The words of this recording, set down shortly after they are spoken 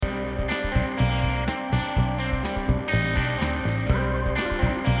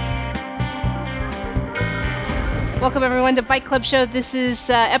Welcome, everyone, to Bike Club Show. This is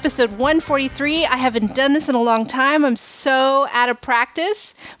episode 143. I haven't done this in a long time. I'm so out of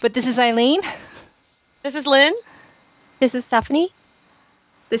practice. But this is Eileen. This is Lynn. This is Stephanie.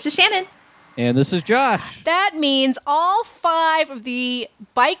 This is Shannon. And this is Josh. That means all 5 of the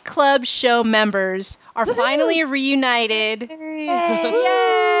Bike Club Show members are finally reunited. Yay!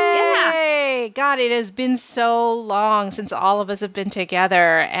 Yay! God, it has been so long since all of us have been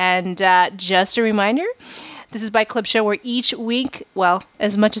together. And just a reminder, this is Bike Club Show, where each week, well,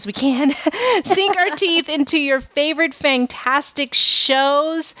 as much as we can, sink our teeth into your favorite fantastic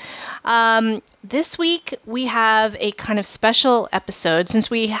shows. This week, we have a kind of special episode.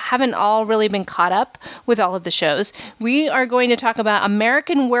 Since we haven't all really been caught up with all of the shows, we are going to talk about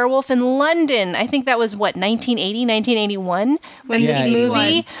American Werewolf in London. I think that was, 1980, 1981, when this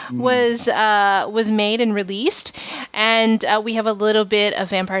movie was made and released. And we have a little bit of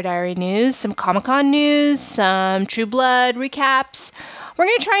Vampire Diary news, some Comic-Con news, some True Blood recaps. We're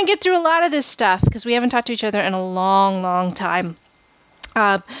going to try and get through a lot of this stuff because we haven't talked to each other in a long, long time.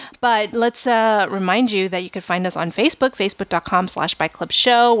 But let's remind you that you can find us on Facebook,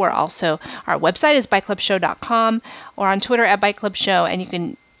 facebook.com/bikeclubshow. We're also, our website is bikeclubshow.com, or on Twitter @bikeclubshow, and you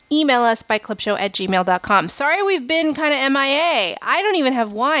can email us, bikeclubshow@gmail.com. Sorry we've been kind of MIA. I don't even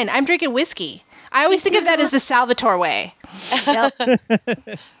have wine. I'm drinking whiskey. I always think of that as the Salvatore way. Yep.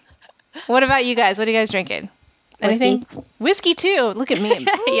 What about you guys? What are you guys drinking? Anything? Whiskey too. Look at me.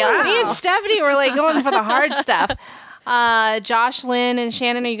 Yeah. Me and Stephanie were like going for the hard stuff. Josh, Lynn, and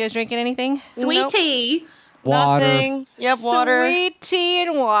Shannon, are you guys drinking anything? Sweet tea. Water. Nothing. Yep, water. Sweet tea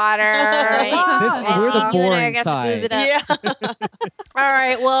and water. We're the You and I boring got to booze side. it up. Yeah. All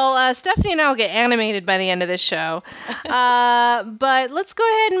right. Well, Stephanie and I will get animated by the end of this show. But let's go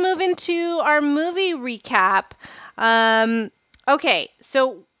ahead and move into our movie recap. Okay.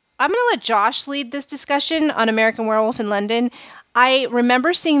 So I'm going to let Josh lead this discussion on American Werewolf in London. I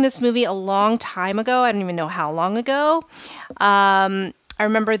remember seeing this movie a long time ago. I don't even know how long ago. I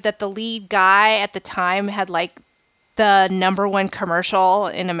remember that the lead guy at the time had like the #1 commercial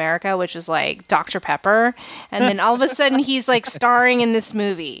in America, which was like Dr. Pepper. And then all of a sudden he's like starring in this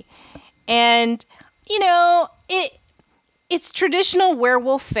movie. And, you know, it's traditional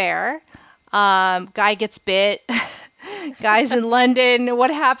werewolf fare. Guy gets bit. Guy's in London. What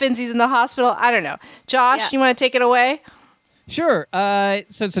happens? He's in the hospital. I don't know. Josh, you want to take it away? Sure.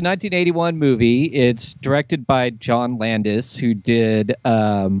 So it's a 1981 movie. It's directed by John Landis, who did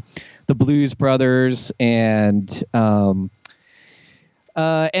The Blues Brothers and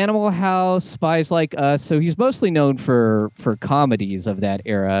Animal House, Spies Like Us. So he's mostly known for comedies of that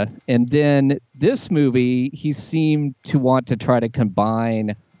era. And then this movie, he seemed to want to try to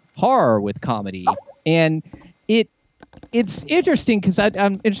combine horror with comedy. And it's interesting because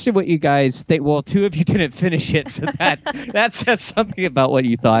I'm interested what you guys think. Well, 2 of you didn't finish it, so that says something about what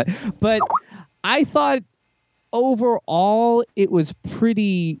you thought. But I thought overall it was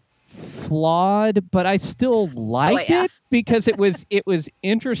pretty flawed, but I still liked it because it was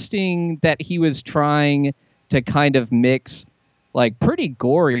interesting that he was trying to kind of mix like pretty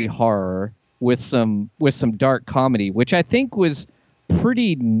gory horror with some dark comedy, which I think was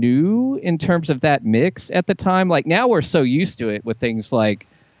pretty new in terms of that mix at the time. Like now we're so used to it with things like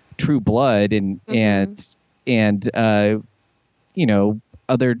True Blood and you know,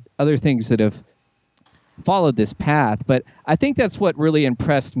 other things that have followed this path. But I think that's what really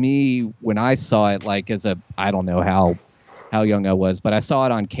impressed me when I saw it, like as I don't know how young I was, but I saw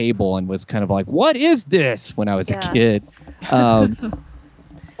it on cable and was kind of like, what is this, when I was a kid.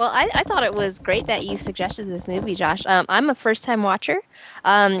 Well, I thought it was great that you suggested this movie, Josh. I'm a first-time watcher.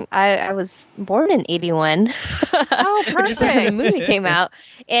 I was born in 81. Oh, perfect. Which is when the movie came out.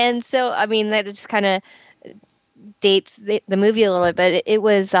 And so, I mean, that just kind of dates the movie a little bit. But it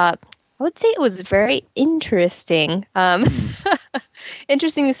was, I would say it was very interesting.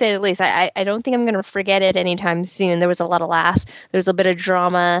 Interesting to say the least. I don't think I'm going to forget it anytime soon. There was a lot of laughs. There was a bit of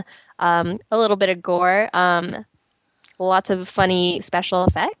drama, a little bit of gore. Lots of funny special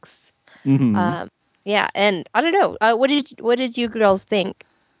effects. Mm-hmm. Yeah, and I don't know. What did you girls think?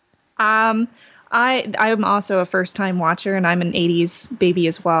 I'm also a first time watcher, and I'm an 80s baby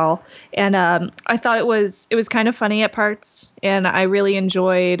as well. And I thought it was kind of funny at parts, and I really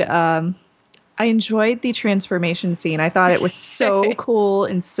enjoyed the transformation scene. I thought it was so cool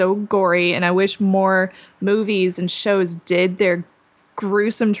and so gory, and I wish more movies and shows did their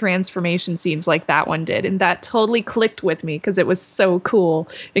gruesome transformation scenes like that one did, and that totally clicked with me because it was so cool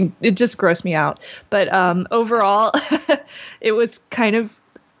and it just grossed me out. But overall, it was kind of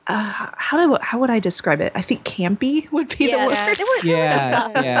how would I describe it? I think campy would be the word.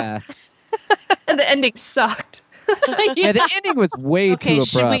 Yeah. And the ending sucked. Yeah, the ending was way Okay, too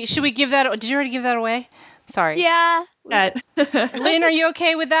abrupt. should we give that? Did you already give that away? Sorry. Yeah. Lynn, are you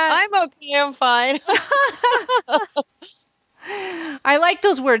okay with that? I'm okay. I'm fine. I like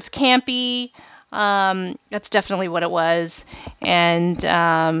those words, campy. That's definitely what it was. And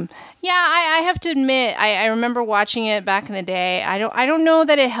yeah, I have to admit, I remember watching it back in the day. I don't know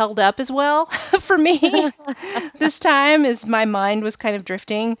that it held up as well for me this time, as my mind was kind of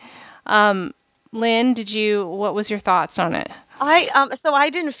drifting. Lynn, what was your thoughts on it? So I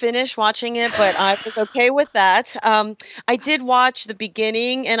didn't finish watching it, but I was okay with that. I did watch the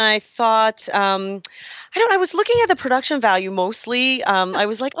beginning, and I thought, I was looking at the production value mostly. I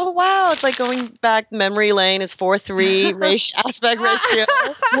was like, oh wow, it's like going back memory lane is 4:3 aspect ratio.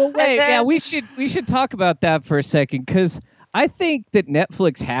 Well, wait, then- yeah, we should talk about that for a second, because I think that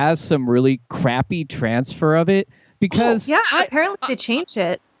Netflix has some really crappy transfer of it, because Yeah, apparently they changed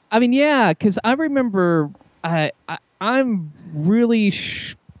it. I mean, yeah, because I remember I'm really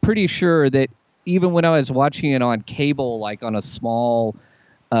pretty sure that even when I was watching it on cable, like on a small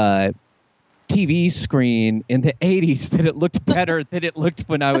TV screen in the 80s, that it looked better than it looked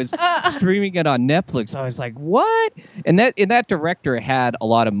when I was streaming it on Netflix. I was like, what? And that director had a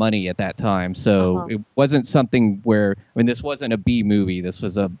lot of money at that time. So it wasn't something where, I mean, this wasn't a B movie. This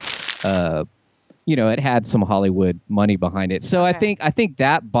was it had some Hollywood money behind it. So Okay. I think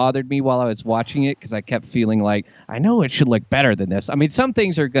that bothered me while I was watching it, because I kept feeling like, I know it should look better than this. I mean, some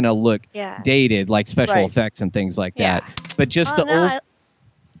things are going to look Yeah. dated, like special Right. effects and things like Yeah. that. But just Oh, the no, old...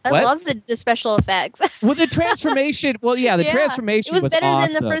 I What? love the special effects. Well, the transformation... Well, yeah, the Yeah, transformation it was better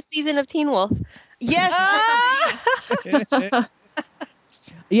awesome. than the first season of Teen Wolf. Yes.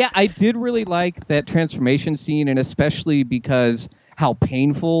 Yeah, I did really like that transformation scene, and especially because how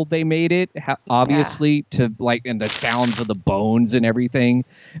painful they made it, obviously, to like, and the sounds of the bones and everything,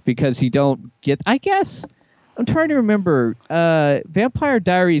 because you don't get, I guess, I'm trying to remember, Vampire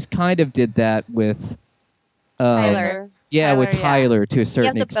Diaries kind of did that with Tyler. Yeah, with Tyler, yeah. Tyler to a You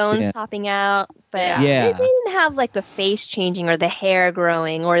certain have the bones extent. popping out, but Yeah. they didn't have like the face changing or the hair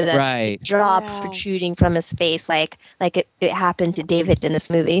growing or the Right, jaw Yeah. protruding from his face like it happened to David in this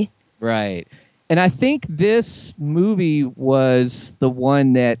movie. right. And I think this movie was the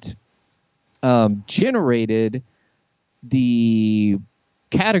one that generated the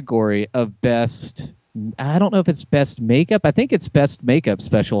category of best, I don't know if it's best makeup. I think it's best makeup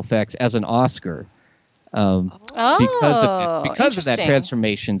special effects as an Oscar. Because of this, because of that interesting.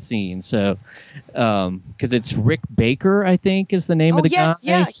 transformation scene. So, because it's Rick Baker, I think, is the name of the yes, guy.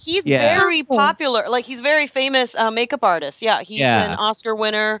 yeah, he's Yeah. very popular. Like he's very famous makeup artist. Yeah, he's Yeah. an Oscar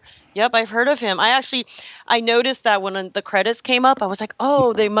winner. Yep, I've heard of him. I noticed that when the credits came up, I was like,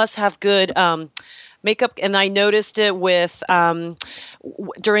 oh, they must have good makeup, and I noticed it with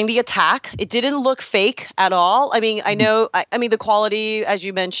during the attack. It didn't look fake at all. I mean, I know. I mean, the quality, as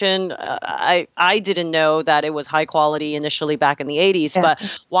you mentioned, I didn't know that it was high quality initially back in the 80s. Yeah. But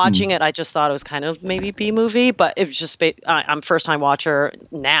watching it, I just thought it was kind of maybe B movie. But it was just I'm first time watcher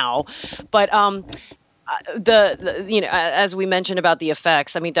now. But the as we mentioned about the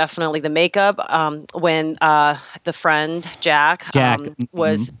effects, I mean, definitely the makeup when the friend Jack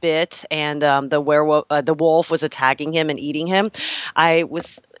was bit, and the wolf was attacking him and eating him, I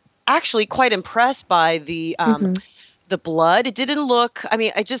was actually quite impressed by the blood. It didn't look, I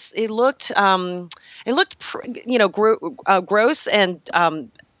mean, it looked gross, and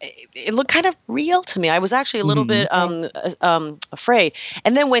it looked kind of real to me. I was actually a little bit afraid.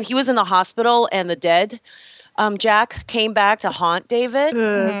 And then when he was in the hospital and the dead Jack came back to haunt David.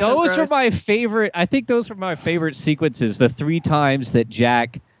 Those are my favorite. I think those were my favorite sequences. The 3 times that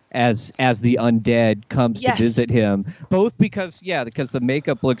Jack, as the undead, comes to visit him. Both because the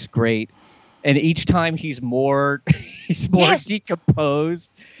makeup looks great, and each time he's more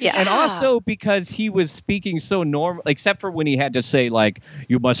decomposed. Yeah. And also because he was speaking so normal, except for when he had to say, like,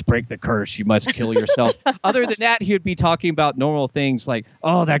 you must break the curse, you must kill yourself. Other than that, he would be talking about normal things like,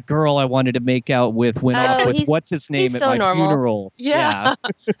 oh, that girl I wanted to make out with went off with what's his name at so my normal. funeral. Yeah.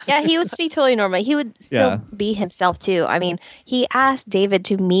 Yeah, he would speak totally normal. He would still be himself too. I mean, he asked David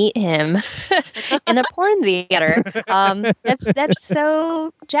to meet him in a porn theater. That's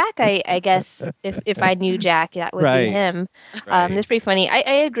so Jack. I guess if I knew Jack, that would be him. That's pretty funny. I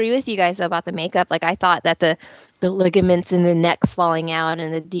agree with you guys about the makeup. Like, I thought that the ligaments in the neck falling out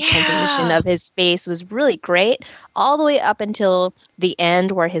and the decomposition of his face was really great, all the way up until the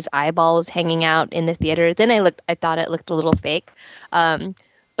end where his eyeball was hanging out in the theater. Then I thought it looked a little fake. But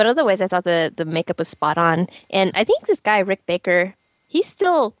otherwise, I thought the makeup was spot on. And I think this guy, Rick Baker, he's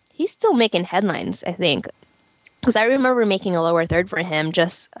still making headlines, I think. Because I remember making a lower third for him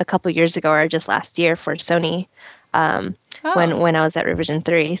just a couple years ago, or just last year for Sony. Oh. when I was at Revision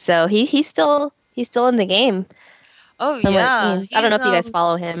 3. So he's still in the game Oh from what it yeah. seems. I don't know if you guys He's,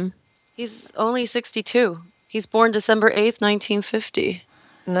 follow him. He's only 62. He's born December 8th, 1950.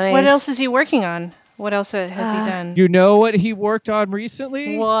 Nice. What else is he working on? What else has he Ah. done? You know what he worked on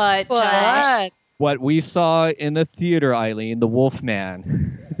recently? What? What? Josh? What we saw in the theater, Eileen, The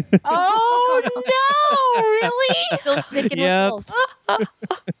Wolfman. Oh no! Really? Still sticking Yep. with Wolf.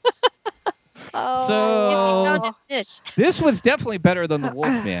 Oh, So- he found his niche. This was definitely better than The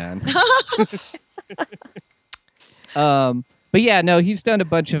Wolfman. But yeah, no, he's done a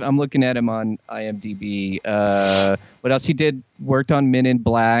bunch of. I'm looking at him on IMDb. What else he did? Worked on Men in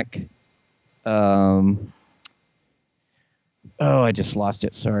Black. Oh, I just lost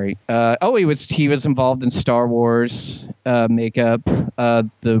it. Sorry. He was involved in Star Wars makeup,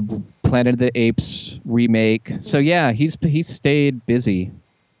 the Planet of the Apes remake. So yeah, he's stayed busy.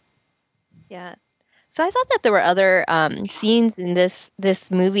 Yeah. So I thought that there were other scenes in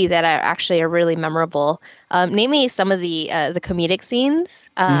this movie that are really memorable. Namely, some of the comedic scenes,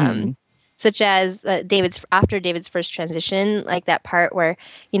 Mhm. such as after David's first transition, like that part where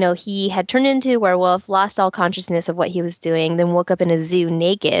he had turned into a werewolf, lost all consciousness of what he was doing, then woke up in a zoo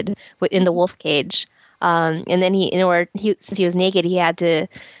naked in the wolf cage, and then since he was naked, he had to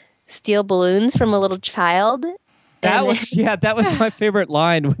steal balloons from a little child. That was my favorite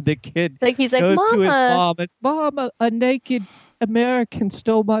line when the kid Like he's like, goes Mama. to his mom. It's Mom, a naked American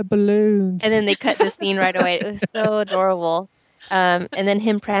stole my balloons. And then they cut the scene right away. It was so adorable. And then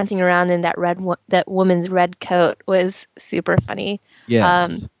him prancing around in that woman's red coat was super funny.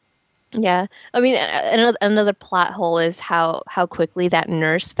 yes. Yeah, I mean, another plot hole is how quickly that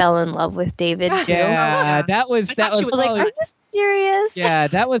nurse fell in love with David too. Yeah, that was I thought she I was probably, like, are you serious? yeah,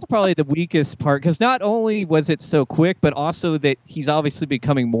 that was probably the weakest part because not only was it so quick, but also that he's obviously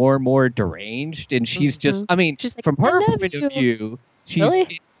becoming more and more deranged, and she's just, I mean, She's like, from "I her love point you." of view, she's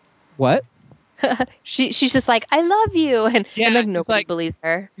Really? what? She's just like, I love you, and Yeah, like she's nobody like- believes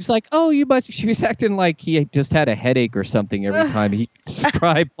her. She's like, oh, you must. She was acting like he had just had a headache or something every time he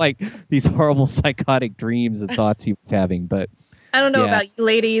described like these horrible psychotic dreams and thoughts he was having. But I don't know Yeah. about you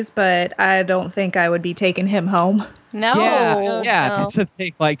ladies, but I don't think I would be taking him home. No. yeah, no. that's a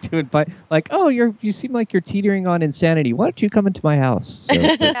thing. Like to invite, like, oh, you seem like you're teetering on insanity. Why don't you come into my house? So,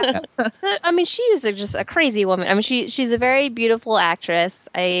 I mean, she is just a crazy woman. I mean, she's a very beautiful actress.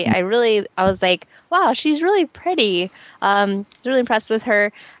 I was like, wow, she's really pretty. Really impressed with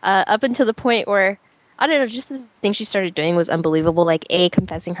her. Up until the point where I don't know, just the thing she started doing was unbelievable. Like A,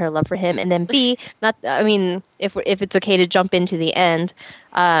 confessing her love for him, and then B, not. I mean, if it's okay to jump into the end,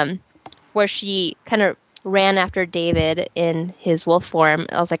 where she kind of ran after David in his wolf form.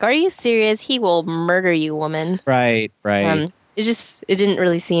 I was like, are you serious? He will murder you, woman. right. It didn't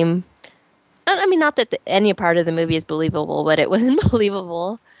really seem. I mean, not that any part of the movie is believable, but it wasn't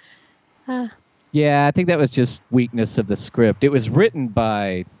believable. Yeah, I think that was just weakness of the script. It was written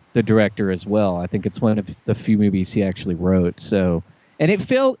by the director as well. I think it's one of the few movies he actually wrote. So, and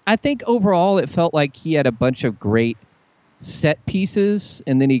I think overall it felt like he had a bunch of great set pieces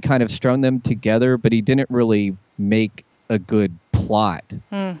and then he kind of strung them together, but he didn't really make a good plot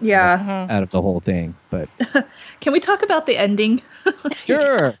Yeah. out of the whole thing. But Can we talk about the ending?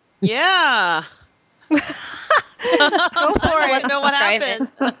 sure. Yeah. Go for I it. don't know what Describe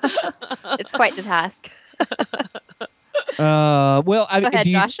happened. It's quite the task. Well, Go ahead,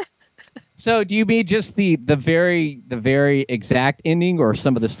 Josh. So do you mean just the very exact ending or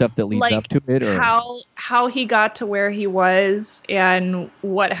some of the stuff that leads Like, up to it? Or How he got to where he was and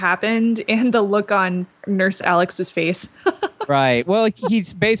what happened and the look on Nurse Alex's face. Right. Well,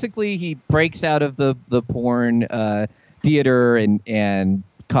 he breaks out of the porn theater and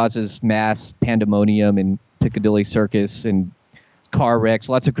causes mass pandemonium in Piccadilly Circus and car wrecks.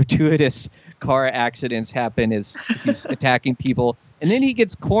 Lots of gratuitous car accidents happen as he's attacking people. And then he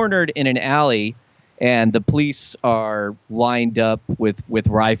gets cornered in an alley and the police are lined up with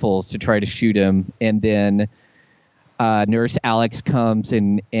rifles to try to shoot him. And then Nurse Alex comes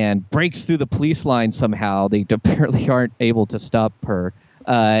and breaks through the police line somehow. They apparently aren't able to stop her.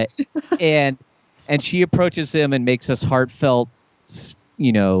 And she approaches him and makes this heartfelt,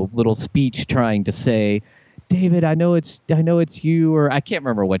 little speech trying to say, David, I know it's you, or I can't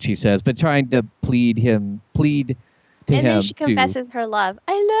remember what she says, but trying to plead to And him. then she confesses her love.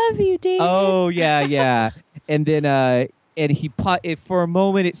 I love you, David. Oh yeah. And then and he for a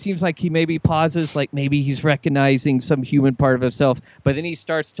moment it seems like he maybe pauses, like maybe he's recognizing some human part of himself, but then he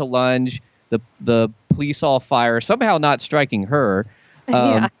starts to lunge. The police all fire, somehow not striking her.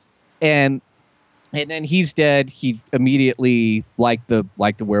 Yeah. And then he's dead. He immediately, like the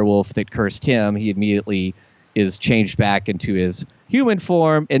werewolf that cursed him, he immediately is changed back into his human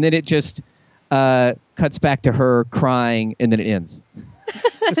form, and then it just cuts back to her crying, and then it ends.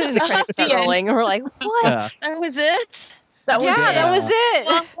 The credits start rolling, and we're like, what? Yeah. That was it. That was Yeah, that was it.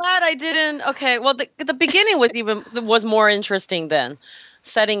 Well, I'm glad I didn't. Okay, well, the beginning was more interesting than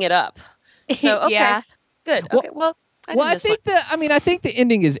setting it up. So okay, Yeah. good. Well- Okay, well, I think the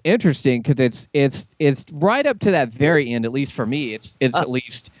ending is interesting because it's right up to that very end. At least for me, it's at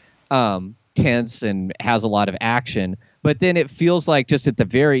least tense and has a lot of action. But then it feels like just at the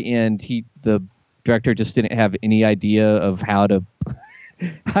very end, the director just didn't have any idea of how to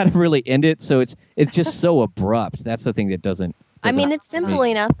really end it. So it's just so abrupt. That's the thing that doesn't. I mean, doesn't- it's simple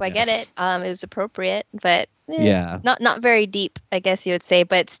enough. I get it. It was appropriate, but Yeah. not very deep, I guess you would say,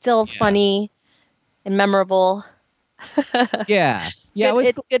 but still Yeah. funny and memorable. Yeah. Yeah. It was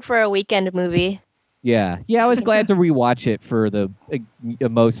It's good for a weekend movie. Yeah, I was glad to rewatch it for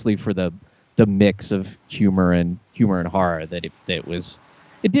mostly for the mix of humor and horror that it was.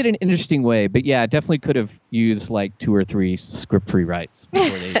 It did an interesting way, but yeah, it definitely could have used like 2 or 3 script rewrites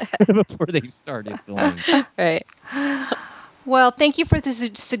before they started filming. Right. Well, thank you for the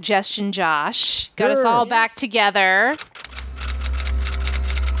suggestion, Josh. Got us Sure. all back together.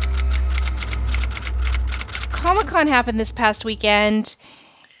 Comic-Con happened this past weekend,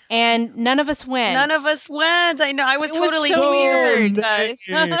 and none of us went. none of us went. I know. I was It was totally so weird, weird. guys.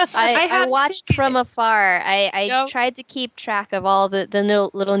 I had watched to- from afar. I Yep. tried to keep track of all the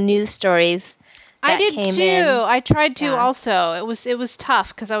little news stories. I that did came too. in. I tried to Yeah. also. It was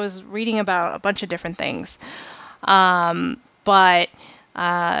tough because I was reading about a bunch of different things. But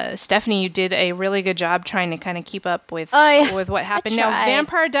Stephanie, you did a really good job trying to kind of keep up with what happened. Now, tried.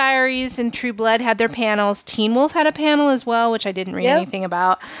 Vampire Diaries and True Blood had their panels. Teen Wolf had a panel as well, which I didn't read Yep. anything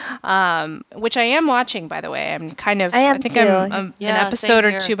about. Which I am watching, by the way. I'm kind of. I am think too. I'm Yeah, an same episode or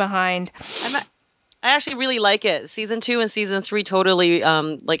here. 2 behind. I actually really like it. Season 2 and season 3 totally.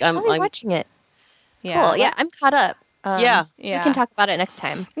 I'm watching it. Yeah. Cool. Yeah, I'm caught up. Yeah. We Yeah. can talk about it next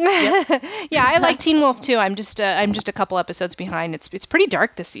time. Yeah, I like Teen Wolf too. I'm just a couple episodes behind. It's pretty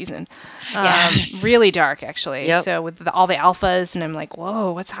dark this season. Yes. Really dark actually. Yep. So with all the alphas, and I'm like,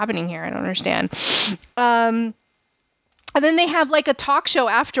 whoa, what's happening here? I don't understand. And then they have like a talk show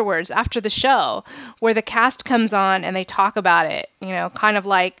afterwards, after the show, where the cast comes on and they talk about it. You know, kind of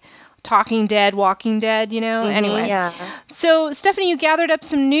like Talking Dead, Walking Dead. You know. Mhm. Anyway. Yeah. So Stephanie, you gathered up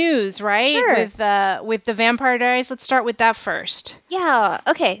some news, right? Sure. With the Vampire Diaries. Let's start with that first. Yeah.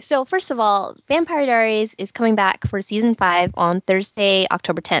 Okay. So first of all, Vampire Diaries is coming back for season 5 on Thursday,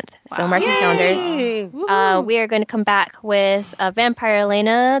 October 10th. So Wow. mark your calendars. Yay. We are going to come back with Vampire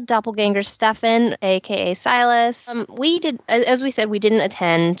Elena, Doppelganger Stefan, aka Silas. We did, as we said, we didn't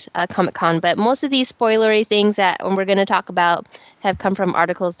attend Comic Con, but most of these spoilery things that we're going to talk about have come from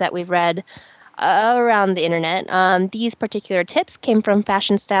articles that we've read around the internet. These particular tips came from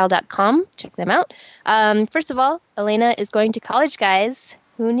fashionstyle.com. Check them out. First of all, Elena is going to college, guys.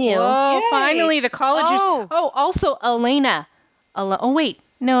 Who knew? Whoa, Yay. finally the colleges. Oh. Also Elena. Oh, wait.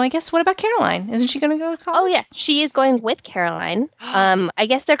 No, I guess what about Caroline? Isn't she going to go to college? Oh yeah, she is going with Caroline. I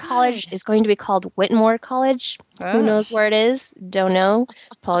guess their college is going to be called Whitmore College. Oh. Who knows where it is? Don't know.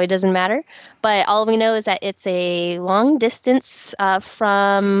 Probably doesn't matter. But all we know is that it's a long distance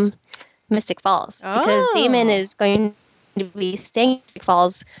from Mystic Falls because Oh. Damon is going to be staying in Mystic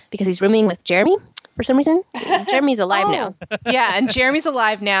Falls because he's rooming with Jeremy for some reason. Jeremy's alive now. Yeah, and Jeremy's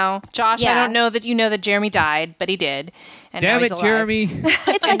alive now. Josh, I Yeah. don't know that you know that Jeremy died, but he did. And now Damn he's it, alive. Jeremy! It's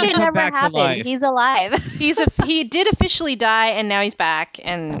like it Come never back to happened. life. He's alive. He did officially die, and now he's back.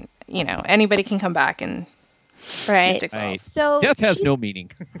 And you know, anybody can come back and Right. Mystic Falls. Right. So Death has she's- no meaning.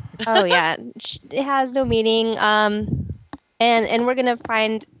 Oh yeah, it has no meaning. And we're gonna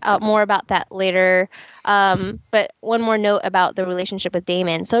find out more about that later. But one more note about the relationship with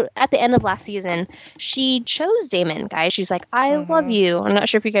Damon. So at the end of last season, she chose Damon, guys. She's like, "I love you." I'm not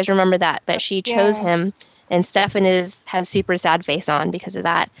sure if you guys remember that, but she chose Yeah. him. And Stefan has super sad face on because of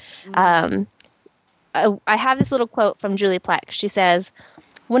that. I have this little quote from Julie Pleck. She says,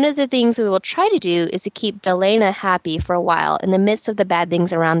 "One of the things we will try to do is to keep Delana happy for a while in the midst of the bad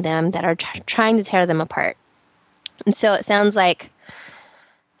things around them that are trying to tear them apart." And so it sounds like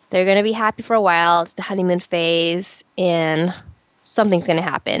they're going to be happy for a while. It's the honeymoon phase, and something's going to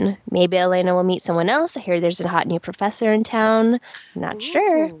happen. Maybe Elena will meet someone else. I hear there's a hot new professor in town. Not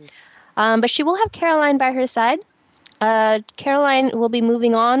sure. Ooh. But she will have Caroline by her side. Caroline will be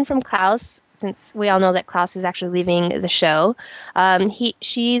moving on from Klaus, since we all know that Klaus is actually leaving the show.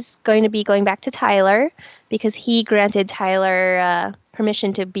 She's going to be going back to Tyler because he granted Tyler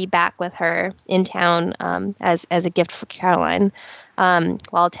permission to be back with her in town as a gift for Caroline.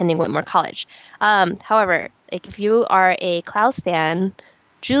 while attending Whitmore College. However, like if you are a Klaus fan,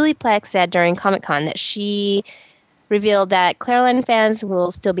 Julie Plec said during Comic-Con that she revealed that Caroline fans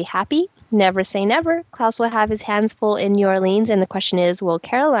will still be happy. Never say never. Klaus will have his hands full in New Orleans, and the question is, will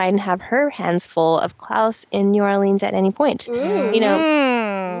Caroline have her hands full of Klaus in New Orleans at any point? Mm. You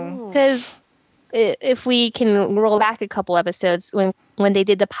know, because if we can roll back a couple episodes, when they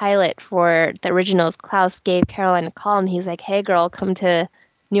did the pilot for the originals, Klaus gave Caroline a call, and he's like, "Hey, girl, come to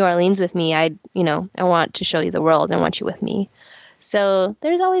New Orleans with me. I want to show you the world. I want you with me." So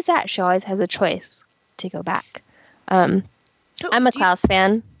there's always that. She always has a choice to go back. So I'm a Klaus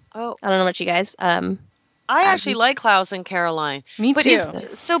fan. Oh, I don't know about you guys. I actually like Klaus and Caroline. Me But too.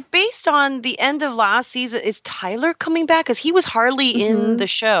 So based on the end of last season, is Tyler coming back? Because he was hardly in the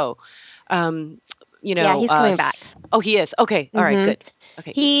show. Yeah, he's coming back. Oh, he is. Okay. All right. Mhm. Good.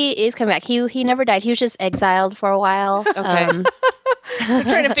 Okay. He is coming back. He never died. He was just exiled for a while. Okay. I'm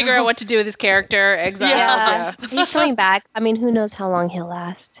trying to figure out what to do with his character. Exile. Yeah, he's coming back. I mean, who knows how long he'll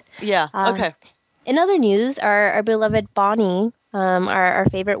last. Yeah. Okay. In other news, our beloved Bonnie, our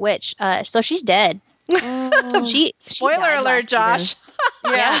favorite witch, so she's dead. She Spoiler died alert, last Josh.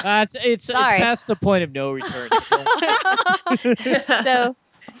 season. Yeah. It's Sorry. past the point of no return. So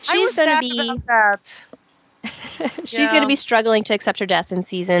I she's was going to sad be about that. she's going to be struggling to accept her death in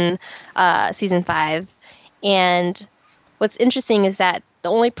season 5. And what's interesting is that the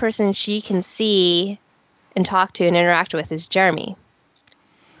only person she can see and talk to and interact with is Jeremy,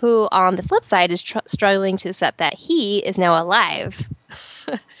 who on the flip side is struggling to accept that he is now alive.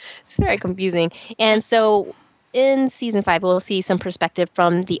 It's very confusing. And so in season 5, we'll see some perspective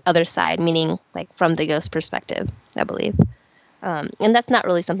from the other side, meaning like from the ghost perspective, I believe. And that's not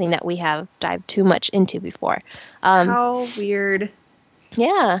really something that we have dived too much into before. How weird.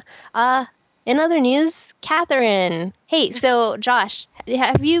 Yeah. In other news, Catherine. Hey, so Josh,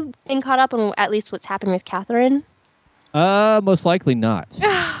 have you been caught up on at least what's happening with Catherine? Most likely not. All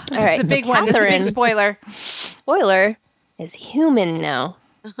right, It's a so big one. This is a big Catherine- spoiler. Spoiler, is human now.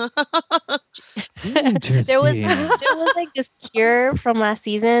 Interesting. There was like this cure from last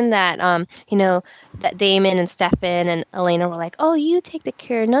season that that Damon and Stefan and Elena were like, "Oh, you take the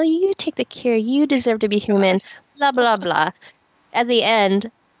cure. No, you take the cure. You deserve to be human." Blah blah blah. At the end,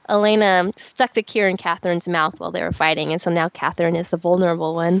 Elena stuck the cure in Catherine's mouth while they were fighting, and so now Catherine is the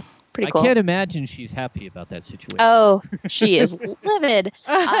vulnerable one. Pretty cool. I can't imagine she's happy about that situation. Oh, she is livid.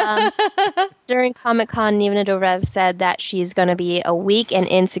 During Comic-Con, Nina Dobrev said that she's going to be a weak and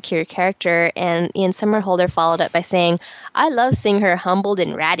insecure character, and Ian Somerhalder followed up by saying, "I love seeing her humbled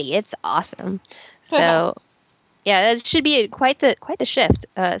and ratty. It's awesome." So, yeah, that should be quite the shift,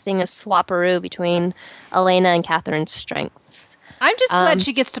 seeing a swapperoo between Elena and Catherine's strengths. I'm just glad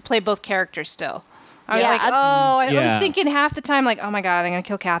she gets to play both characters still. I was Yeah, like, absolutely. I was Yeah. thinking half the time, like, oh my God, are they going to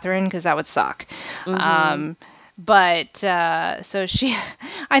kill Catherine? Because that would suck. Mhm. So she,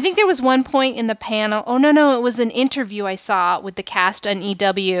 I think there was one point in the panel. Oh, no, it was an interview I saw with the cast on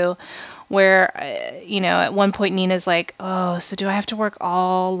EW where, at one point Nina's like, oh, so do I have to work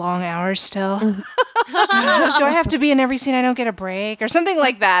all long hours still? Do I have to be in every scene? I don't get a break or something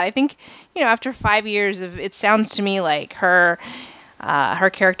like that. I think, after 5 years of, it sounds to me like her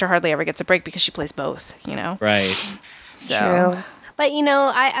character hardly ever gets a break because she plays both, Right. So, True. But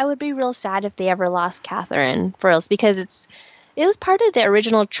I would be real sad if they ever lost Catherine for us because it was part of the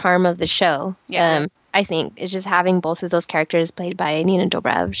original charm of the show. Yeah. I think it's just having both of those characters played by Nina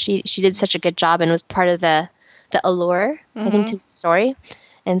Dobrev. She did such a good job and was part of the allure, I think, to the story.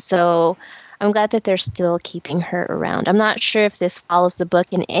 And so I'm glad that they're still keeping her around. I'm not sure if this follows the book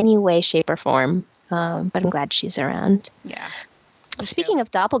in any way, shape, or form, but I'm glad she's around. yeah. Speaking of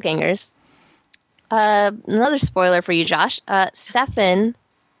doppelgangers, another spoiler for you, Josh. Stefan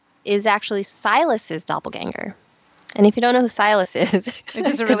is actually Silas's doppelganger. And if you don't know who Silas is, It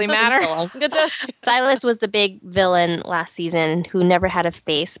doesn't really matter. Silas was the big villain last season who never had a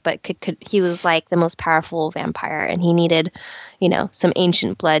face, but he was like the most powerful vampire, and he needed, some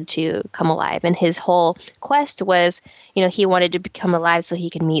ancient blood to come alive. And his whole quest was, he wanted to become alive so he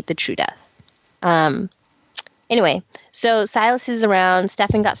could meet the true death. Anyway, so Silas is around.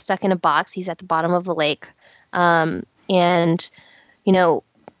 Stefan got stuck in a box. He's at the bottom of the lake. And, it's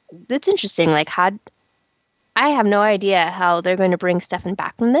interesting. Like, I have no idea how they're going to bring Stefan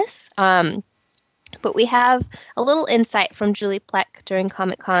back from this. But we have a little insight from Julie Plec during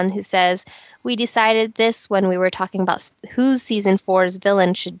Comic-Con who says, "We decided this when we were talking about who season 4's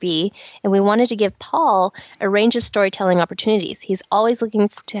villain should be, and we wanted to give Paul a range of storytelling opportunities. He's always looking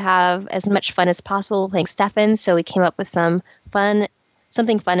to have as much fun as possible playing Stefan, so we came up with something fun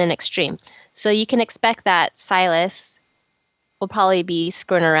and extreme. So you can expect that Silas will probably be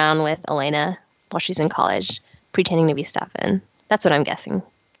screwing around with Elena while she's in college, pretending to be Stefan. That's what I'm guessing.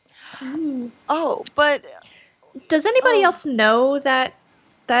 Oh, but Does anybody else know that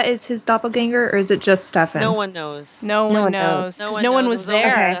that is his doppelganger, or is it just Stefan? no one knows. No No one one knows knows. because no one was It only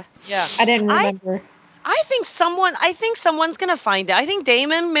there. Okay. Yeah. I didn't I- remember. I think someone's gonna find it. I think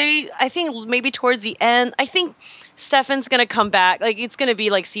Damon I think maybe towards the end. I think Stefan's gonna come back. Like it's gonna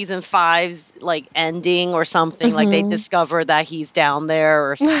be like season 5's like ending or something. Like they Mhm. discover that he's down there,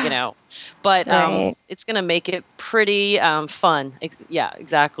 or you know. But Right. it's gonna make it pretty fun. Yeah,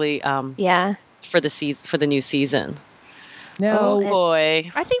 exactly. Yeah. For the new season. Now, Oh it-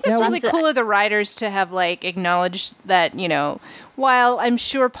 boy. I think that's Now- really cool of the writers to have like acknowledged that, you know, while I'm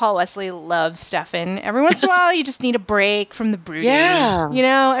sure Paul Wesley loves Stefan, every once in a while you just need a break from the brooding. Yeah. You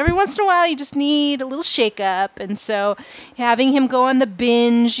know, every once in a while you just need a little shake up. And so having him go on the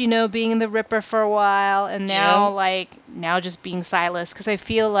binge, you know, being the Ripper for a while, and now now just being Silas, because I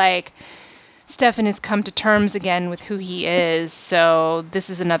feel like Stefan has come to terms again with who he is. So this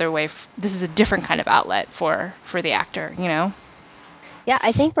is another way. This is a different kind of outlet for the actor, you know. Yeah,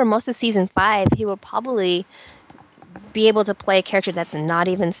 I think for most of season 5, he will probably be able to play a character that's not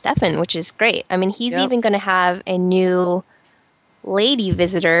even Stefan, which is great. I mean, he's Yep. even going to have a new lady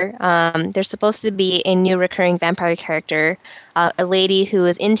visitor. There's supposed to be a new recurring vampire character, a lady who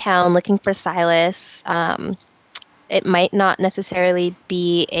is in town looking for Silas. It might not necessarily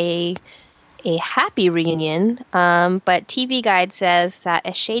be a happy reunion, but TV Guide says that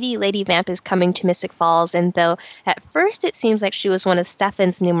a shady lady vamp is coming to Mystic Falls, and though at first it seems like she was one of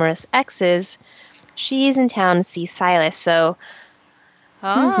Stefan's numerous exes, she's in town to see Silas. So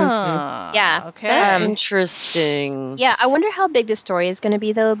Ah, Yeah. Okay. That's interesting. yeah, I wonder how big the story is going to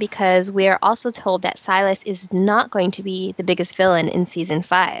be, though, because we are also told that Silas is not going to be the biggest villain in season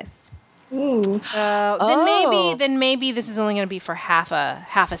 5. Ooh. Oh. Then maybe this is only going to be for half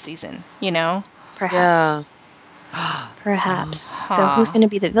a season. You know. Perhaps. Yeah. Perhaps. So Huh. who's going to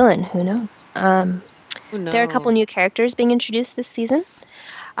be the villain? Who knows? Who There are a couple knows? new characters being introduced this season.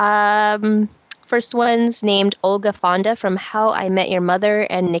 First one's named Olga Fonda from How I Met Your Mother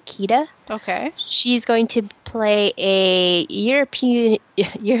and Nikita. Okay. She's going to play a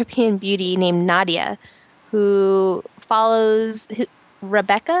European beauty named Nadia, who follows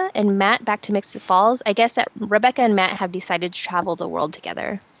Rebecca and Matt back to Mystic Falls. I guess that Rebecca and Matt have decided to travel the world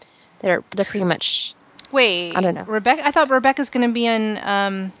together. They're pretty much Wait. I don't know. Rebecca. I thought Rebecca's going to be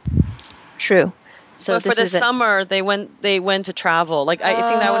on. true. So But for this the is a- summer, they went to travel. Like I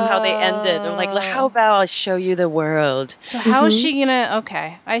think that was how they ended. They're like, how about I show you the world? So how is Mhm. she gonna?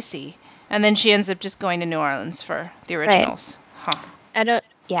 Okay, I see. And then she ends up just going to New Orleans for the originals. Huh. and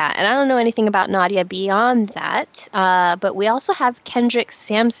I don't know anything about Nadia beyond that. But we also have Kendrick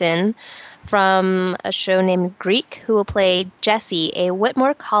Sampson from a show named Greek, who will play Jesse, a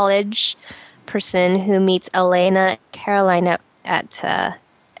Whitmore College person who meets Elena Caroline at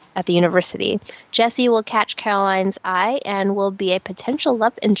the university. Jesse will catch Caroline's eye and will be a potential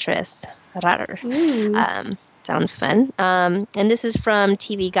love interest. Rawr. Ooh. Sounds fun. And this is from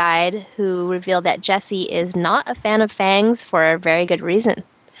TV Guide, who revealed that Jesse is not a fan of fangs for a very good reason.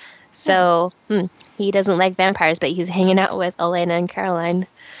 So he doesn't like vampires, but he's hanging out with Elena and Caroline.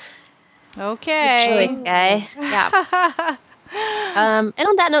 Okay. Good choice, guy. Yeah. And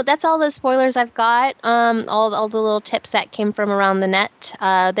on that note, that's all the spoilers I've got. All the little tips that came from around the net.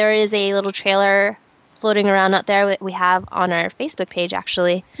 There is a little trailer floating around out there that we have on our Facebook page,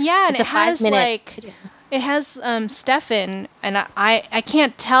 actually. Yeah, and It's it a has 5-minute like it has Stefan, and I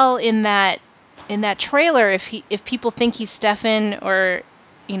can't tell in that trailer if people think he's Stefan or,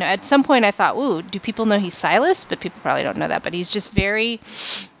 you know, at some point I thought, ooh, do people know he's Silas? But people probably don't know that. But he's just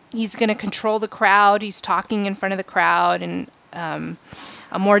he's going to control the crowd. He's talking in front of the crowd in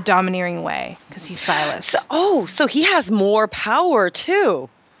a more domineering way because he's Silas. So he has more power too.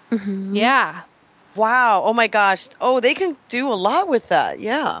 Mhm. Yeah. Wow. Oh my gosh. Oh, they can do a lot with that.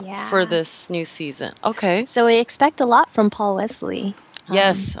 Yeah. Yeah. For this new season. Okay. So we expect a lot from Paul Wesley.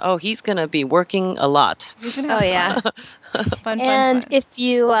 Yes. Oh, he's gonna be working a lot. He's gonna Oh have yeah. fun. And if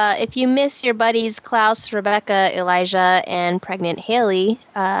you miss your buddies Klaus, Rebecca, Elijah, and pregnant Haley,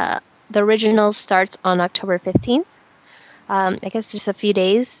 the original starts on October 15th. I guess just a few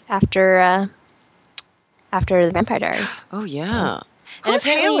days after the Vampire Diaries. Oh yeah. And Who's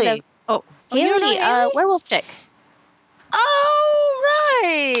apparently Haley? You don't know Haley, Haley? werewolf chick. Oh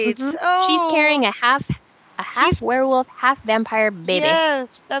right. Mhm. Oh. She's carrying a half werewolf, half vampire baby.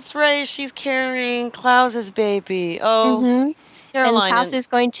 Yes, that's right. She's carrying Klaus's baby. Oh, Mhm. And Caroline. Klaus is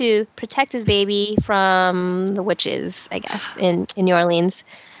going to protect his baby from the witches, I guess, in New Orleans.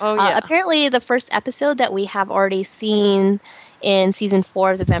 oh yeah. Apparently, the first episode that we have already seen in season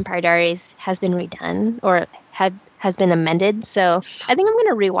 4 of The Vampire Diaries has been redone or has been amended. So I think I'm going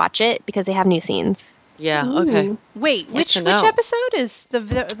to rewatch it because they have new scenes. Yeah. Okay. Ooh. Wait, Good which to know. episode is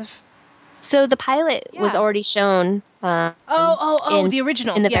the So the pilot was Yeah. already shown. In- the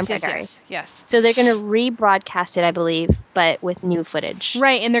originals. in the yes, Vampire yes, yes, Diaries. yes. So they're going to rebroadcast it, I believe, but with new footage.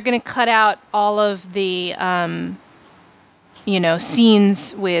 Right, and they're going to cut out all of the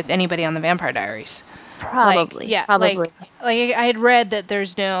scenes with anybody on the Vampire Diaries. Probably. Like, yeah, Probably. Like I had read that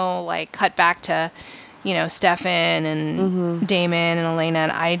there's no like cut back to, Stefan and Mhm. Damon and Elena,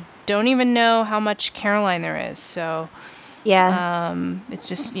 and I don't even know how much Caroline there is. So Yeah. it's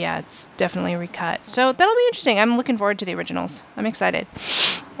just it's definitely recut. So that'll be interesting. I'm looking forward to the originals. I'm excited.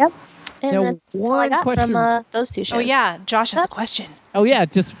 And Now, that's all I one got question- from those two shows. Oh yeah, Josh has a question. Oh yeah,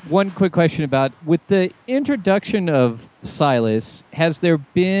 just one quick question about with the introduction of Silas, has there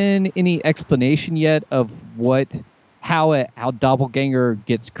been any explanation yet of how doppelganger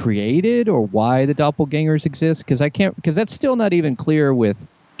gets created or why the doppelgangers exist? Because that's still not even clear with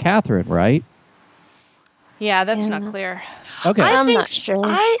Catherine, right? Yeah, that's Yeah. not clear. Okay. I'm think not sure.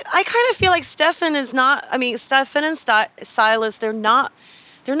 I kind of feel like Stefan is not. I mean, Stefan and Silas, they're not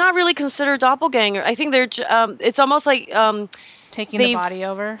really considered doppelganger. I think they're. It's almost like Taking the They've- body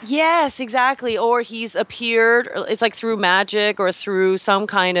over. Yes, exactly. Or he's appeared. It's like through magic or through some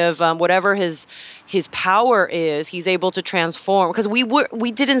kind of whatever his power is. He's able to transform because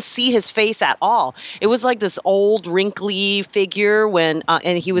we didn't see his face at all. It was like this old wrinkly figure when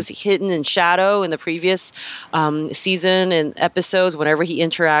and he was hidden in shadow in the previous season and episodes. Whenever he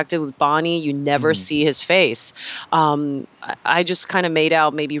interacted with Bonnie, you never see his face. I just kind of made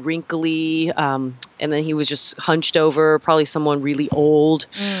out maybe wrinkly, and then he was just hunched over, probably someone really old.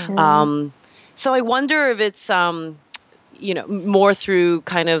 So I wonder if it's more through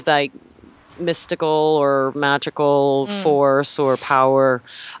kind of like mystical or magical force or power.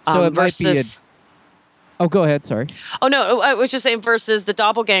 So it might be versus. Oh, go ahead. Sorry. Oh no, I was just saying versus the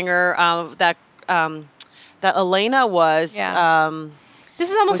doppelganger that Elena was. Yeah. This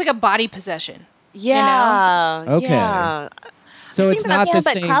is almost like a body possession. Yeah. Okay. Yeah. So it's not yeah, the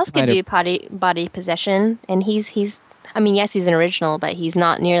but same Klaus could kind of. do body possession, and he's. I mean, yes, he's an original, but he's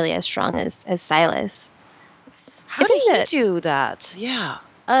not nearly as strong as Silas. How I did think he that- do that? Yeah.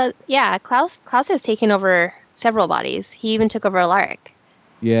 Yeah, Klaus has taken over several bodies. He even took over Alaric.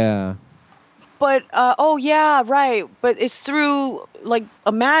 Yeah. But oh yeah, right. But it's through like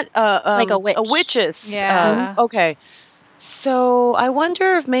Like a witch. a witch's. Yeah. Okay. So I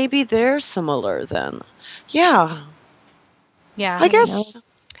wonder if maybe they're similar then. Yeah. Yeah. I guess.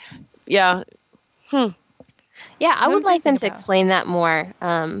 Yeah. Yeah, I would Something like them to to think about. explain that more.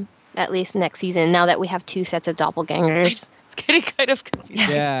 At least next season. Now that we have two sets of doppelgangers. It's getting kind of confusing.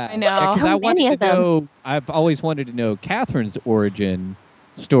 Yeah. I know. Because So I many wanted to of them. know. I've always wanted to know Catherine's origin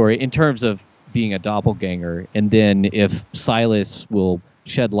story in terms of being a doppelganger, and then if Silas will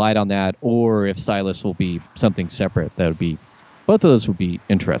shed light on that, or if Silas will be something separate. That would be. Both of those would be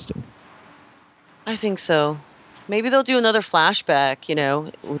interesting. I think so. Maybe they'll do another flashback,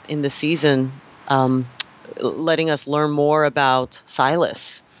 in the season, letting us learn more about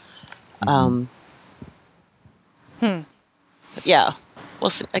Silas. Yeah, we'll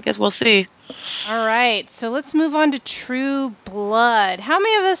see. I guess we'll see. All right. So let's move on to True Blood. How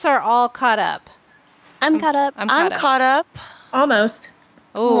many of us are all caught up? I'm caught up. I'm I'm caught up. Almost.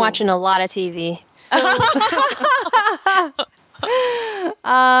 I'm watching a lot of TV.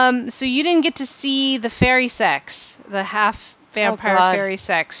 So you didn't get to see the fairy sex, the half vampire God. fairy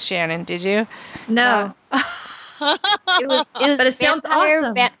sex, Shannon, did you? No. It was But it sounds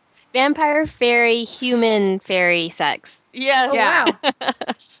awesome. Vampire fairy, human fairy sex. Yes. Oh, Yeah. wow.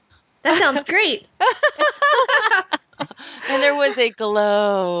 That sounds great. And there was a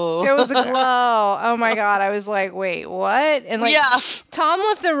glow. There was a glow. Oh my god, I was like, wait, what? And like Yeah. Tom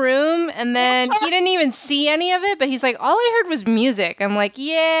left the room and then he didn't even see any of it, but he's like, all I heard was music. I'm like,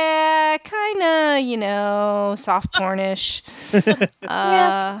 yeah, kinda, soft pornish. That's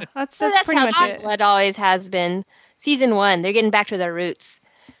pretty how much True it. Blood always has been. Season 1, they're getting back to their roots.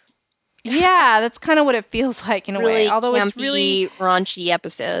 Yeah, that's kind of what it feels like in a Really way. Although it's campy, really raunchy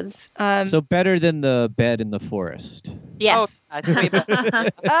episodes. So better than the bed in the forest. Yes, Oh, that's way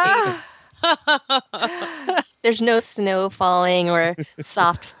better. there's no snow falling or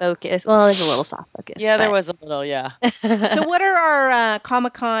soft focus. Well, there's a little soft focus. Yeah, there but- was a little, yeah. So what are our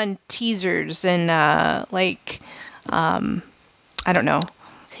Comic-Con teasers and I don't know.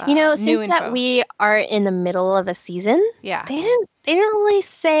 New Since that info. we are in the middle of a season, Yeah. they didn't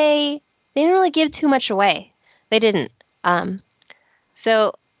really give too much away. They didn't.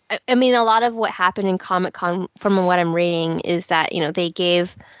 So I mean, a lot of what happened in Comic Con, from what I'm reading, is that they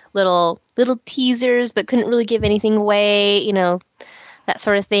gave little teasers, but couldn't really give anything away. That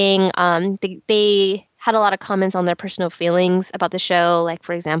sort of thing. They had a lot of comments on their personal feelings about the show. Like,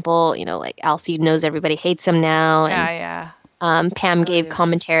 for example, like Elsie knows everybody hates him now, and Pam gave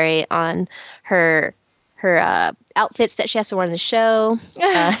commentary on her outfits that she has to wear in the show.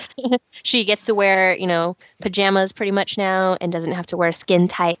 She gets to wear, pajamas pretty much now, and doesn't have to wear skin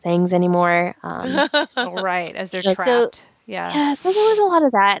tight things anymore. Right, as they're trapped. So, yeah, so there was a lot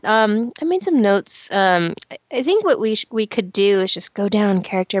of that. I made some notes. I think what we could do is just go down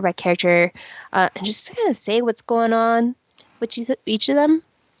character by character, and just kind of say what's going on with each of them.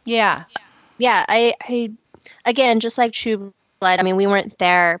 Yeah. Yeah, I again, just like True Blood, I mean, we weren't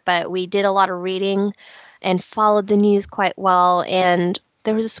there, but we did a lot of reading and followed the news quite well. And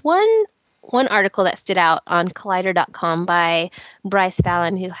there was this one article that stood out on Collider.com by Bryce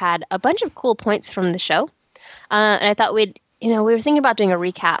Fallon, who had a bunch of cool points from the show. And I thought we were thinking about doing a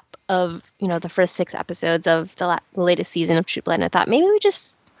recap of, the first 6 episodes of the latest season of True Blood. And I thought maybe we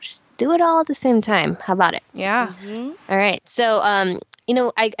just do it all at the same time. How about it? Yeah. Mm-hmm. All right. So,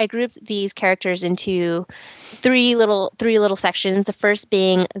 I grouped these characters into three little sections. The first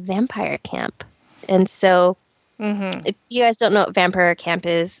being Vampire Camp. And so, if you guys don't know what Vampire Camp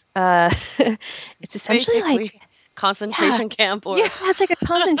is, it's essentially basically like concentration camp. Or it's like a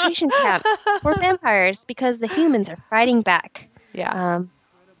concentration camp for vampires because the humans are fighting back. Yeah.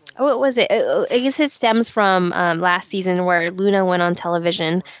 What was it? I guess it stems from last season where Luna went on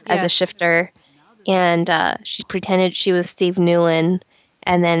television as a shifter, and she pretended she was Steve Newland,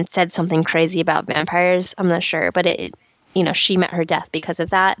 and then said something crazy about vampires. I'm not sure, but she met her death because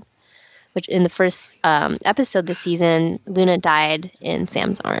of that. Which in the first episode this season, Luna died in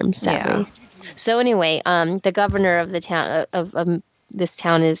Sam's arms, sadly. Yeah. So anyway, the governor of the town of this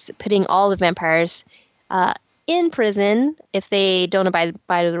town is putting all the vampires in prison if they don't abide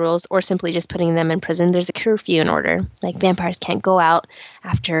by the rules, or simply just putting them in prison. There's a curfew in order. Like, vampires can't go out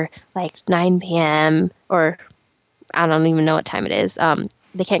after like 9 p.m. or I don't even know what time it is.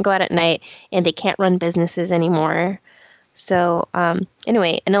 They can't go out at night, and they can't run businesses anymore. So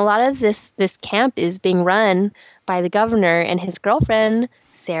anyway, and a lot of this camp is being run by the governor and his girlfriend,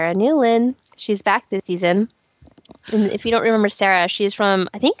 Sarah Newland. She's back this season. And if you don't remember Sarah, she's from,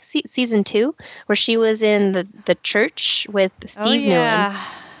 I think, season 2, where she was in the church with Steve Newland.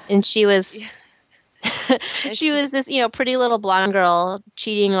 And she was she was this, pretty little blonde girl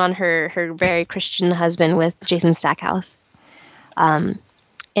cheating on her very Christian husband with Jason Stackhouse. In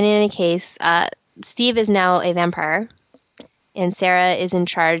any case, Steve is now a vampire. And Sarah is in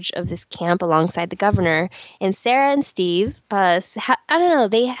charge of this camp alongside the governor. And Sarah and Steve, I don't know,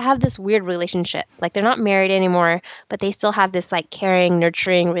 they have this weird relationship. Like, they're not married anymore, but they still have this, like, caring,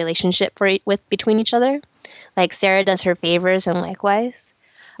 nurturing relationship between each other. Like, Sarah does her favors and likewise.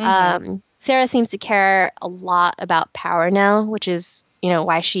 Mm-hmm. Sarah seems to care a lot about power now, which is,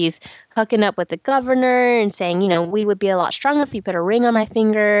 why she's hooking up with the governor and saying, we would be a lot stronger if you put a ring on my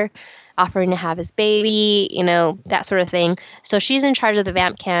finger, offering to have his baby, that sort of thing. So she's in charge of the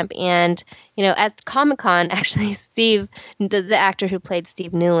vamp camp. And, at Comic-Con, actually, Steve, the actor who played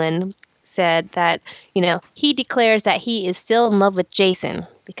Steve Newland, said that, he declares that he is still in love with Jason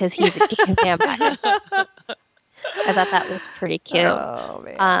because he's a gay vampire. I thought that was pretty cute. Oh,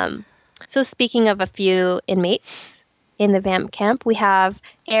 man. So speaking of a few inmates in the vamp camp, we have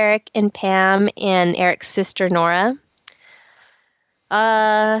Eric and Pam and Eric's sister, Nora.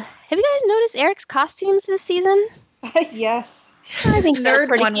 Have you guys noticed Eric's costumes this season? Yes. I think the nerd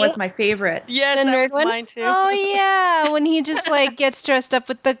one cute. was my favorite. Yeah, the nerd one. Mine too. Oh yeah, when he just like gets dressed up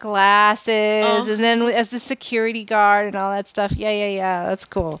with the glasses, and then as the security guard and all that stuff. Yeah. That's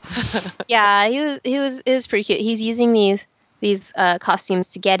cool. Yeah, it was pretty cute. He's using these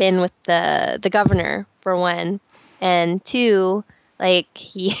costumes to get in with the governor, for one, and two, like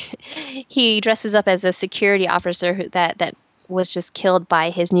he dresses up as a security officer that was just killed by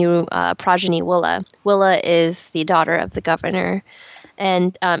his new progeny, Willa. Willa is the daughter of the governor.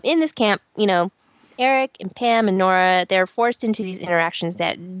 And in this camp, Eric and Pam and Nora, they're forced into these interactions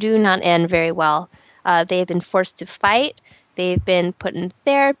that do not end very well. They've been forced to fight. They've been put in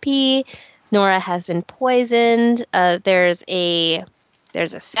therapy. Nora has been poisoned. There's a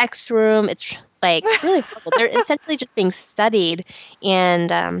sex room. It's like really horrible. They're essentially just being studied.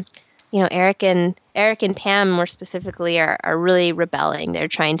 And Eric and Pam more specifically are really rebelling. They're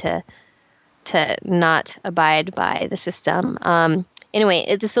trying to not abide by the system.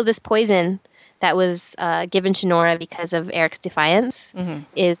 Anyway, so this poison that was given to Nora because of Eric's defiance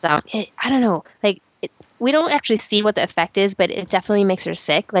is I don't know, like we don't actually see what the effect is, but it definitely makes her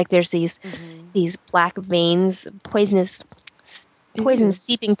sick. Like there's these black veins, poison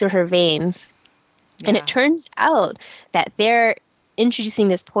seeping through her veins. And it turns out that they're introducing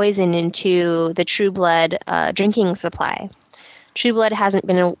this poison into the True Blood drinking supply. True Blood hasn't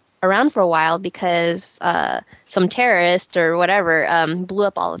been around for a while because some terrorist or whatever blew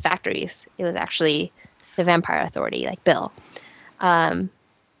up all the factories. It was actually the Vampire Authority, like Bill.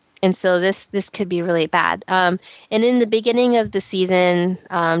 And so this could be really bad. And in the beginning of the season,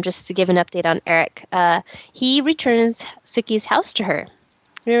 just to give an update on Eric, he returns Suki's house to her.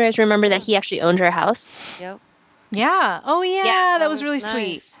 You guys remember that he actually owned her house? Yep. Yeah. Oh, yeah. Yeah, that was really nice.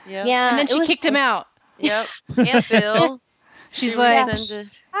 sweet. Yep. Yeah. And then it she was kicked him out. Yep. And Bill. She's She like,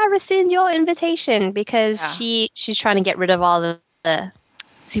 rescinded. I rescind your invitation because Yeah. she's trying to get rid of all the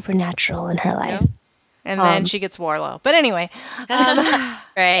supernatural in her life. Yep. and then um, she gets Warlow. But anyway,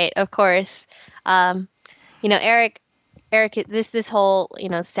 Right, of course. Eric, this whole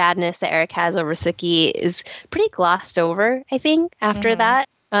sadness that Eric has over Suki is pretty glossed over. I think after Mhm. that,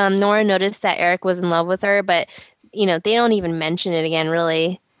 Nora noticed that Eric was in love with her, but they don't even mention it again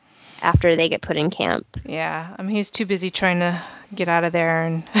really after they get put in camp. yeah, I mean, he's too busy trying to get out of there,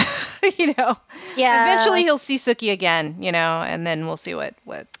 and Yeah. eventually he'll see Suki again, and then we'll see what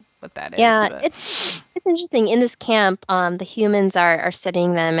that is. Yeah, but- it's interesting. In this camp, the humans are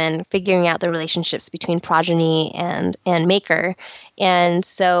studying them and figuring out the relationships between progeny and maker. And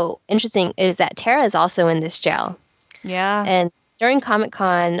so interesting is that Tara is also in this jail. yeah. And during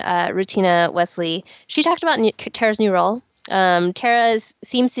Comic-Con, Rutina Wesley, she talked about Tara's new role. Tara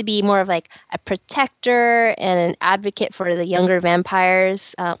seems to be more of like a protector and an advocate for the younger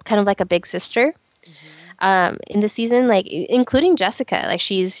vampires, kind of like a big sister. In the season, like including Jessica, like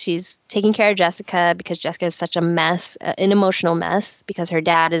she's taking care of Jessica because Jessica is such a mess, an emotional mess because her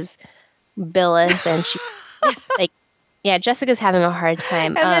dad is Billith, and she Jessica's having a hard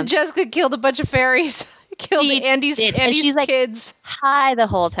time. And then Jessica killed a bunch of fairies. Killed She Andy's did, and she's, like, kids. high the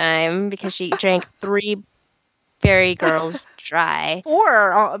whole time because she drank 3 fairy girls dry.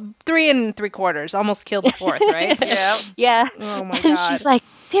 Or 3 3/4, almost killed the fourth, right? Yeah. Yeah. Oh my And god. she's like,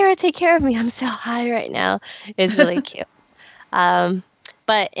 Tara, take care of me. I'm so high right now. It's really cute. But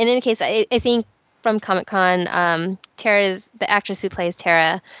in any case, I think from Comic-Con, the actress who plays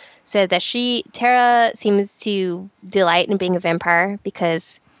Tara, said that Tara seems to delight in being a vampire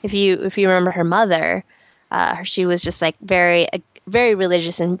because if you remember her mother, she was just like very very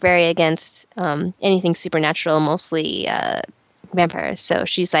religious and very against anything supernatural, mostly vampires. So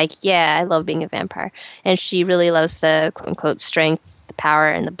she's like, yeah, I love being a vampire. And she really loves the quote unquote strength, the power,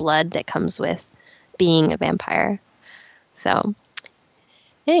 and the blood that comes with being a vampire. So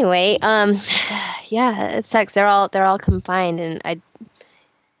anyway, yeah, it sucks. They're all confined, and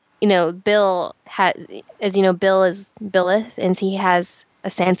Bill has, as you know, Bill is Billith, and he has a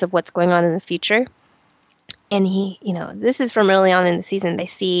sense of what's going on in the future. And he, this is from early on in the season. They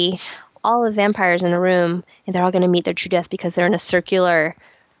see all the vampires in a room, and they're all going to meet their true death because they're in a circular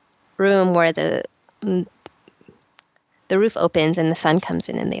room where the roof opens and the sun comes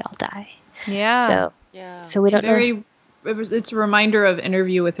in, and they all die. yeah. Yeah. So we don't know. It's a reminder of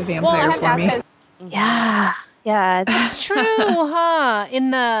Interview with a Vampire for me. Yeah, it's It's true, huh?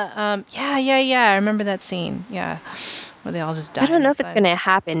 In the I remember that scene. Yeah. Where they all just die. I don't know if it's inside. going to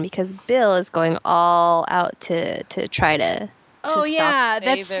happen because Bill is going all out to try to. Oh stop yeah,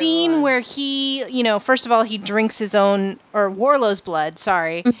 that Save scene everyone. where he, first of all he drinks his own or Warlow's blood,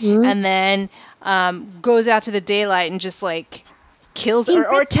 sorry, Mhm. and then goes out to the daylight and just like kills He or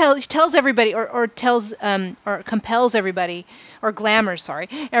rips- tells everybody or tells or compels everybody or glamours, sorry,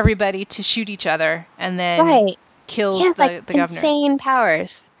 everybody to shoot each other and then Right. kills He has the like governor. insane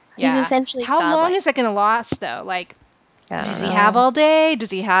powers. Yeah. He's essentially How long godlike. is that going to last though? Like I does don't he know. have all day?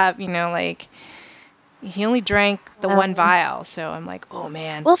 Does he have, like he only drank the one Um, vial, so I'm like, oh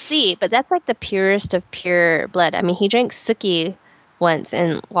man. We'll see, but that's like the purest of pure blood. I mean, he drank Suki once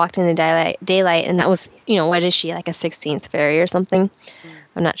and walked into daylight, and that was, what is she, like a 16th fairy or something?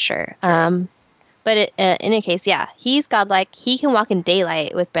 I'm not sure. But in any case, yeah, he's godlike. He can walk in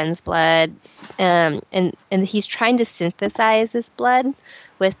daylight with Ben's blood, and he's trying to synthesize this blood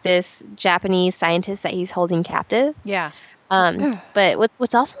with this Japanese scientist that he's holding captive. Yeah. But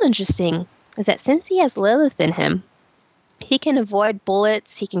what's also interesting is that since he has Lilith in him, he can avoid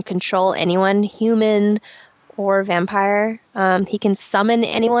bullets. He can control anyone, human or vampire. He can summon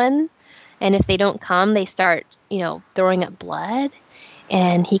anyone, and if they don't come, they start, throwing up blood.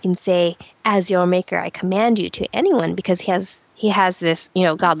 And he can say, "As your maker, I command you," to anyone because he has he has this,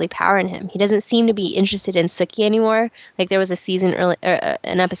 godly power in him. He doesn't seem to be interested in Sookie anymore. Like there was a season early,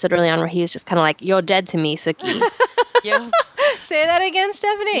 an episode early on where he was just kind of like, "You're dead to me, Sookie. Yeah. Say that again,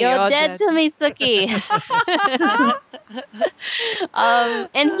 Stephanie. You're dead to me, Sookie."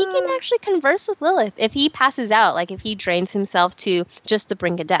 And he can actually converse with Lilith if he passes out. Like if he drains himself to just the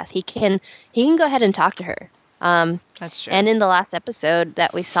brink of death, he can go ahead and talk to her. That's true. And in the last episode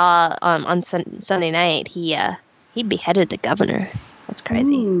that we saw on Sunday night, he beheaded the governor. That's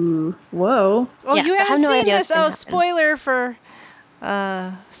crazy. Ooh, whoa. Oh, Yes, you I have haven't no seen idea this. what's gonna Oh, happen.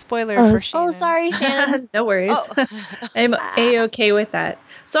 spoiler Oh, for Shannon. sorry, Shannon. No worries. Oh. I'm A-okay with that.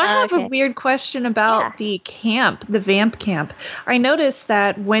 So I have Okay. a weird question about the camp, the vamp camp. I noticed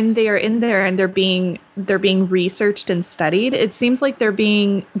that when they are in there and they're being researched and studied, it seems like they're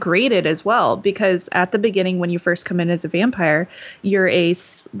being graded as well, because at the beginning when you first come in as a vampire, you're a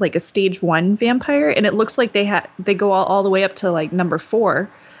stage 1 vampire, and it looks like they go all the way up to like number 4.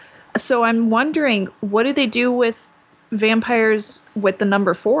 So I'm wondering, what do they do with vampires with the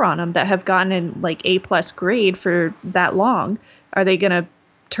number 4 on them that have gotten in like A+ grade for that long? Are they gonna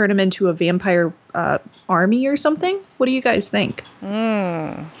turn them into a vampire army or something? What do you guys think?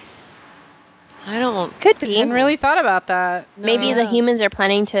 I don't. Could I be. hadn't really thought about that. Maybe the humans are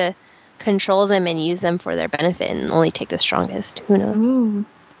planning to control them and use them for their benefit and only take the strongest. Who knows?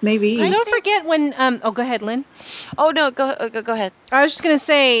 Maybe. Don't forget when. Oh, go ahead, Lynn. Oh no, go ahead. I was just gonna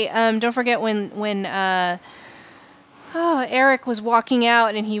say. Don't forget when Eric was walking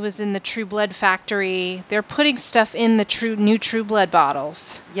out and he was in the True Blood factory. They're putting stuff in the new True Blood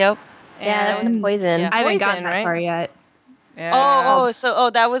bottles. Yep. Yeah, that's the And- poison. Yeah. I haven't gotten Poison, that right? far yet. Yeah. So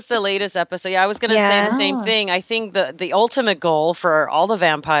that was the latest episode. Yeah, I was gonna say the same Yeah. thing. I think the ultimate goal for all the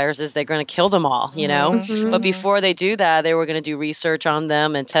vampires is they're gonna kill them all, you know? Mhm. But before they do that, they were gonna do research on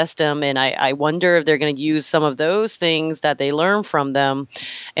them and test them. And I wonder if they're gonna use some of those things that they learn from them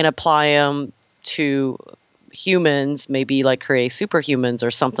and apply them to humans, maybe like create superhumans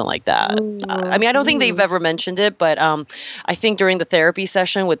or something like that. I mean, I don't think they've ever mentioned it, but I think during the therapy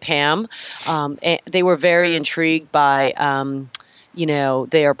session with Pam, they were very intrigued by,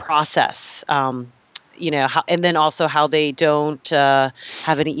 their process. And then also how they don't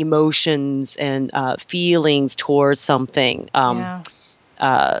have any emotions and feelings towards something. Yeah.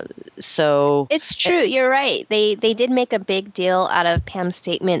 So It's true. You're right. They did make a big deal out of Pam's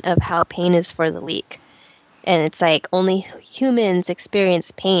statement of how pain is for the weak. And it's like only humans experience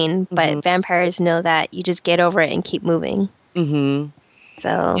pain, but vampires know that you just get over it and keep moving. hmm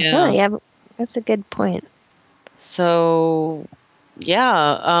So, Yeah. yeah, that's a good point. So,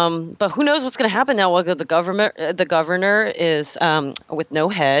 yeah, but who knows what's going to happen now? Well, the governor is with no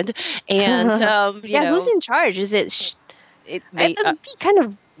head, and Who's in charge? Is it? It would be kind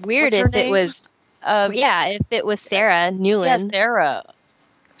of weird what's her if it name? was. If it was Sarah Newland. Yeah, Sarah.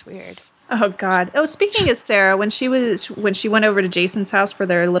 It's weird. Oh God. Oh, speaking of Sarah, when she went over to Jason's house for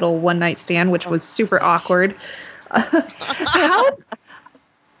their little one night stand, which was super awkward.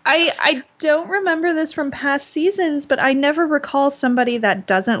 I don't remember this from past seasons, but I never recall somebody that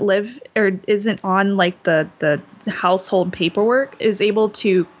doesn't live or isn't on like the household paperwork is able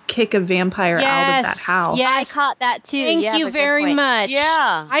to kick a vampire out of that house. Yeah, I caught that too. Thank you very much.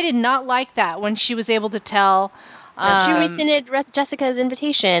 Yeah. I did not like that when she was able to tell. She rescinded Jessica's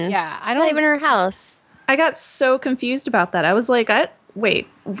invitation. Yeah, I Not don't even her house. I got so confused about that. I was like, wait,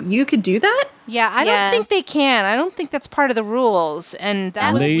 you could do that? Yeah, I Yeah. don't think they can. I don't think that's part of the rules. And that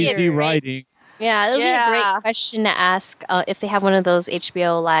That was was Lazy weird, right? writing. Yeah, it would be a Yeah. great question to ask if they have one of those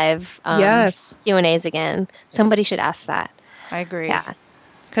HBO Live Yes. Q&As again. Somebody should ask that. I agree. Yeah.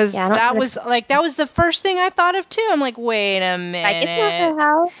 Because Yeah, I don't that think was the first thing I thought of too. I'm like, wait a minute. Like, it's not her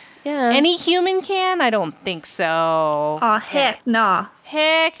house. Yeah. Any human can? I don't think so. Aw, heck nah.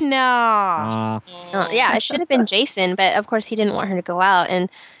 Heck no. Yeah, it should have been Jason, but of course he didn't want her to go out.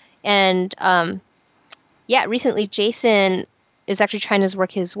 And recently Jason is actually trying to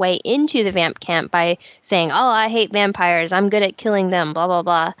work his way into the vamp camp by saying, "Oh, I hate vampires. I'm good at killing them." Blah blah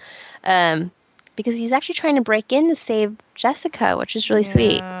blah. Because he's actually trying to break in to save Jessica, which is really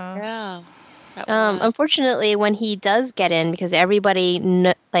sweet. Yeah. Unfortunately, when he does get in, because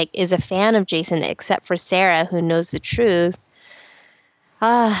everybody is a fan of Jason except for Sarah, who knows the truth.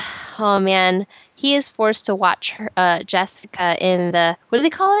 Oh man, he is forced to watch Jessica in the, what do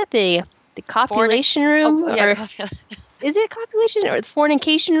they call it? The copulation room, or is it copulation or the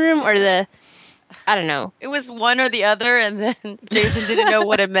fornication room, or the, I don't know. It was one or the other, and then Jason didn't know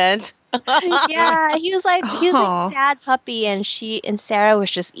what it meant. Yeah, he was like Aw. sad puppy, and Sarah was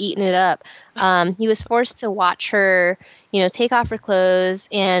just eating it up. He was forced to watch her, take off her clothes,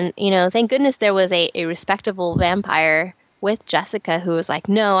 and thank goodness there was a respectable vampire with Jessica, who was like,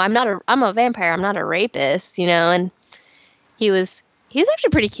 "No, I'm a vampire. I'm not a rapist," and he was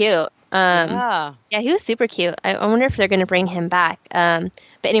actually pretty cute. Yeah. Yeah, he was super cute. I wonder if they're going to bring him back. But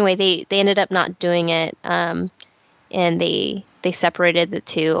anyway, they ended up not doing it, and they separated the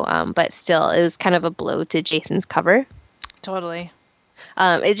two. But still, it was kind of a blow to Jason's cover. Totally.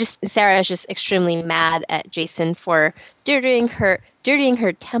 Sarah is just extremely mad at Jason for dirtying her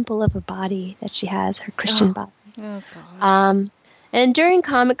temple of a body that she has, her Christian body. Oh God. And during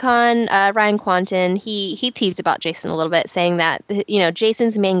Comic-Con, Ryan Quanten, he teased about Jason a little bit, saying that,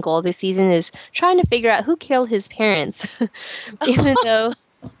 Jason's main goal this season is trying to figure out who killed his parents, even though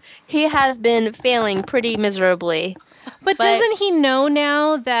he has been failing pretty miserably. But doesn't he know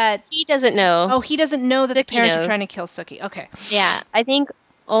now that... He doesn't know. Oh, he doesn't know that the Sookie parents are knows. trying to kill Sookie. Okay. Yeah, I think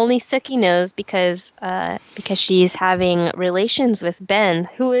only Sookie knows because she's having relations with Ben,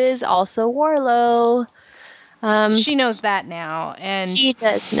 who is also Warlow. She knows that now, and She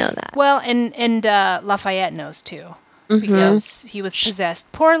does know that. well, and Lafayette knows too, Mhm. because he was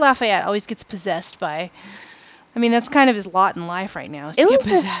possessed. Poor Lafayette always gets possessed by. I mean, that's kind of his lot in life right now, is to It get was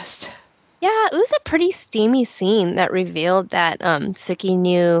a- possessed. Yeah, it was a pretty steamy scene that revealed that Sookie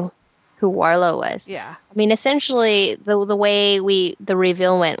knew who Warlow was. Yeah. I mean, essentially, the way the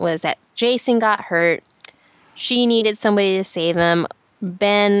reveal went was that Jason got hurt. She needed somebody to save him.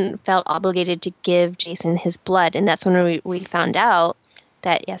 Ben felt obligated to give Jason his blood, and that's when we found out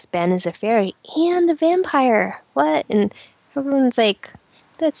that, yes, Ben is a fairy and a vampire. What? And everyone's like,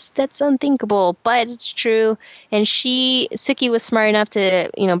 that's unthinkable, but it's true. And Sookie was smart enough to,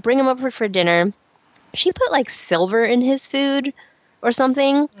 bring him over for dinner. She put like silver in his food or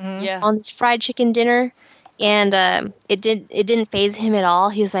something Mhm. Yeah. on this fried chicken dinner, and it didn't faze him at all.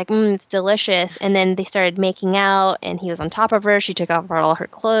 He was like, it's delicious. And then they started making out, and he was on top of her. She took off all her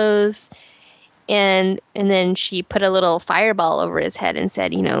clothes, and then she put a little fireball over his head and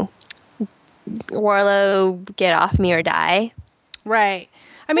said, Warlow, get off me or die. Right.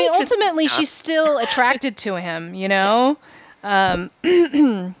 I mean, Interesting. ultimately, she's still attracted to him,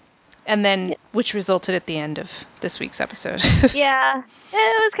 and then, which resulted at the end of this week's episode. Yeah,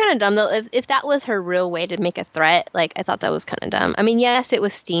 it was kind of dumb though. If that was her real way to make a threat, like, I thought that was kind of dumb. I mean, yes, it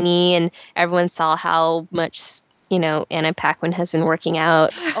was steamy, and everyone saw how much Anna Paquin has been working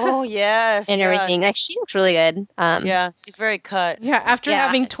out Oh yes. and everything. Like, she looks really good. Yeah, she's very cut. Yeah, after Yeah.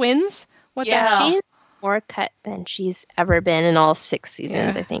 having twins? What Yeah. the hell? She's more cut than she's ever been in all 6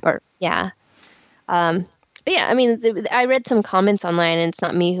 seasons, Yeah. I think. Or yeah. But yeah, I mean, I read some comments online, and it's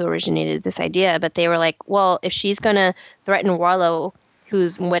not me who originated this idea, but they were like, well, if she's gonna threaten Warlow,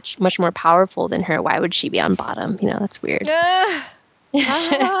 who's much more powerful than her, why would she be on bottom? That's weird. Ah.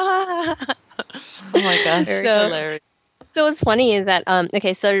 Oh my gosh. So- Hilarious. So what's funny is that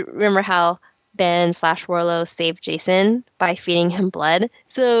okay, so remember how Ben/Warlow saved Jason by feeding him blood?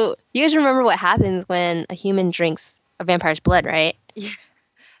 So you guys remember what happens when a human drinks a vampire's blood, right? Yeah.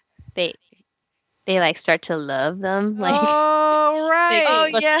 They like start to love them. Like, Oh, right. Oh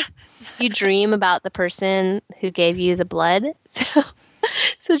Like, yeah. you dream about the person who gave you the blood.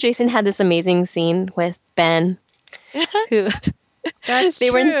 So Jason had this amazing scene with Ben, who That's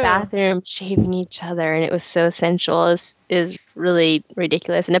they were in the true. bathroom shaving each other, and it was so sensual. It was really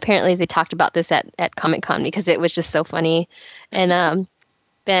ridiculous. And apparently they talked about this at Comic-Con because it was just so funny. And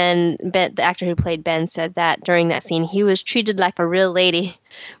Ben, the actor who played Ben, said that during that scene he was treated like a real lady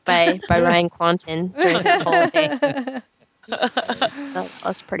by Ryan Quanten during the whole day. That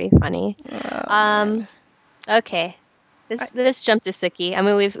was pretty funny. Okay, let's jump to Sookie. I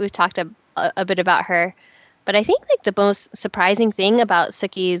mean, we've talked a bit about her, but I think like the most surprising thing about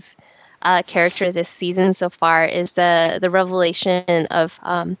Sookie's character this season so far is the revelation of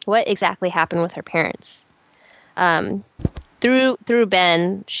what exactly happened with her parents. Through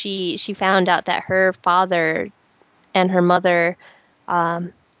Ben, she found out that her father and her mother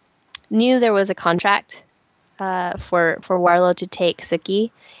knew there was a contract for Warlow to take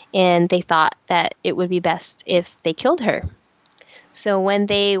Sookie, and they thought that it would be best if they killed her. So when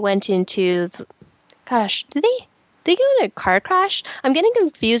they went into, did they get in a car crash? I'm getting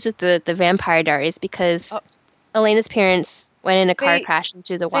confused with the Vampire Diaries because Elena's parents went in a car They- crash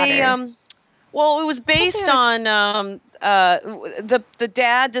into the water. They well, it was based on the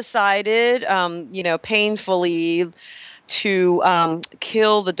dad decided painfully to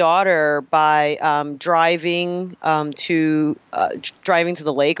kill the daughter by driving to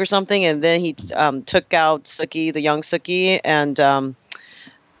the lake or something, and then he took out Sookie, the young Sookie, and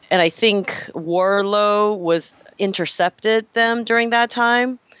I think Warlow was intercepted them during that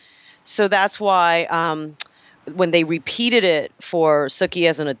time, so that's why when they repeated it for Sookie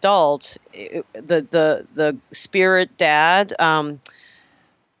as an adult, the spirit dad,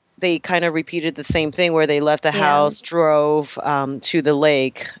 they kind of repeated the same thing where they left the house, drove to the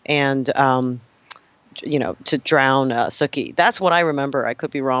lake, and to drown Sookie. That's what I remember. I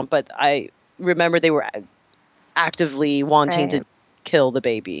could be wrong, but I remember they were actively wanting to kill the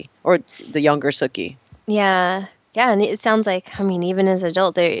baby or the younger Sookie. Yeah. Yeah, and it sounds like, I mean, even as an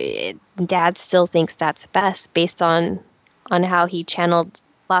adult, Dad still thinks that's best based on how he channeled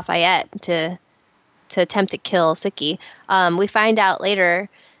Lafayette to attempt to kill Sookie. We find out later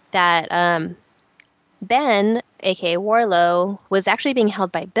that Ben, aka Warlow, was actually being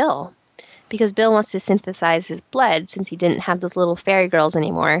held by Bill because Bill wants to synthesize his blood since he didn't have those little fairy girls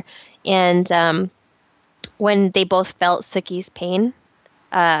anymore. And when they both felt Sookie's pain,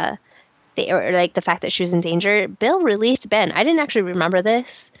 or like the fact that she was in danger, Bill released Ben. I didn't actually remember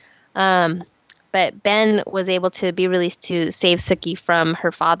this, but Ben was able to be released to save Sookie from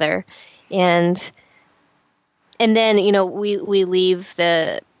her father, and then we leave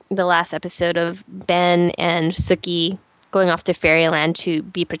the last episode of Ben and Sookie going off to Fairyland to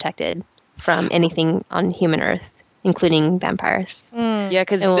be protected from anything on human Earth, including vampires. Yeah,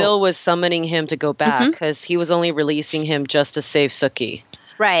 because Bill was summoning him to go back because he was only releasing him just to save Sookie.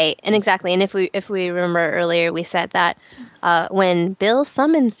 Right, and exactly. And if we remember earlier, we said that when Bill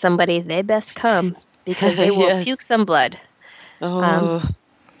summons somebody, they best come because they will puke some blood. Oh.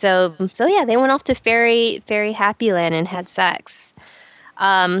 So yeah, they went off to Fairy Happy Land and had sex.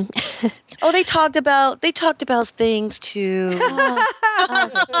 They talked about things too. They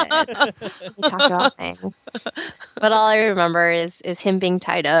talked about things, but all I remember is him being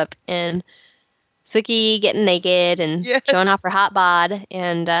tied up and Sookie getting naked and showing off her hot bod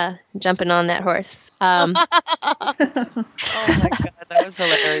and jumping on that horse. Oh my god, that was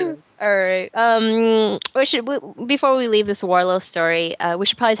hilarious. All right. Before we leave this Warlow story, we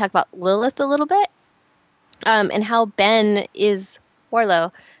should probably talk about Lilith a little bit, and how Ben is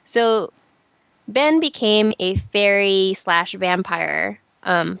Warlow. So Ben became a fairy/vampire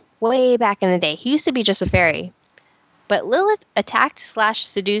way back in the day. He used to be just a fairy, but Lilith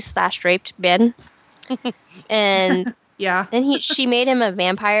attacked/seduced/raped Ben. And then she made him a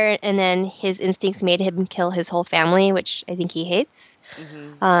vampire, and then his instincts made him kill his whole family, which I think he hates.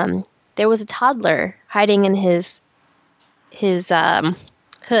 There was a toddler hiding in his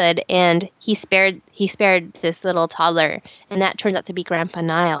hood, and he spared this little toddler, and that turns out to be Grandpa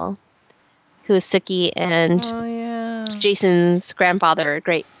Niall, who is Sookie and Jason's great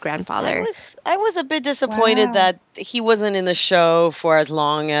grandfather. I was a bit disappointed that he wasn't in the show for as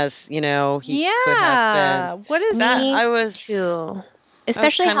long as he could have been. What is that? I was too.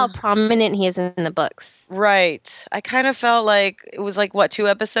 Especially how prominent he is in the books. Right. I kind of felt like it was like 2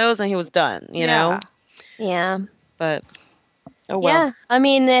 episodes and he was done. You know. Yeah. But oh well. Yeah. I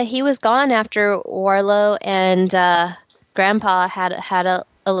mean, he was gone after Warlow and Grandpa had a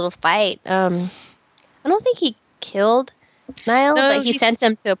little fight. I don't think he killed Niall, but he sent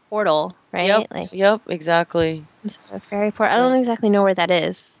him to a portal, right? Yep, exactly. A fairy portal. I don't exactly know where that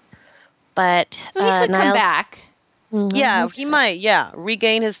is, but so he could come back. Yeah, he might. Yeah,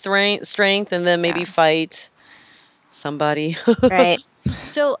 regain his strength and then maybe fight somebody. Right.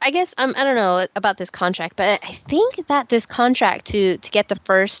 So I guess I don't know about this contract, but I think that this contract to get the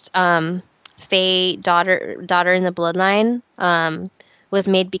first Fae daughter in the bloodline was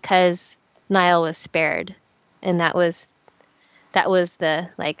made because Niall was spared, and that was the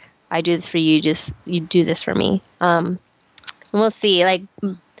I do this for you, just you do this for me. And we'll see.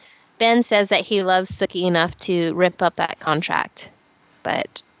 Ben says that he loves Sookie enough to rip up that contract,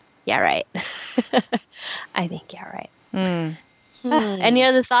 but right. I think right. Any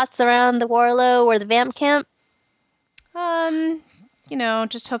other thoughts around the Warlow or the vamp camp?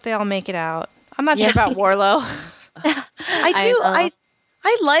 Just hope they all make it out. I'm not sure about Warlow.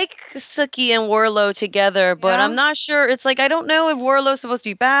 I like Sookie and Warlow together, but I'm not sure. It's I don't know if Warlow's supposed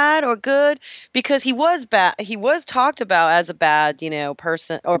to be bad or good because he was bad. He was talked about as a bad,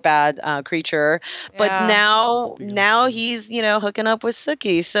 person or bad creature. But now he's, hooking up with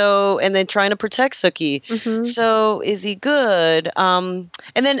Sookie. So, and then trying to protect Sookie. So is he good? And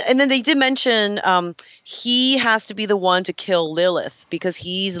then they did mention he has to be the one to kill Lilith because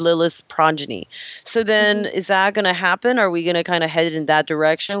he's Lilith's progeny. So then is that going to happen? Are we going to kind of head in that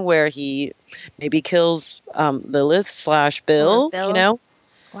direction where he maybe kills Lilith/Bill,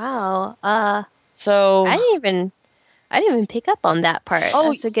 Wow. So I didn't even pick up on that part.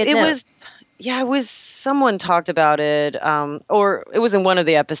 That's a good note. It was someone talked about it, or it was in one of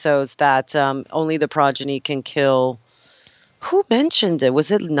the episodes that only the progeny can kill. Who mentioned it? Was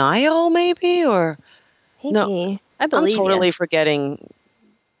it Niall maybe, or Maybe. No, I believe I'm totally you. forgetting.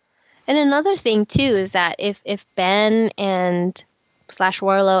 And another thing too is that if Ben and slash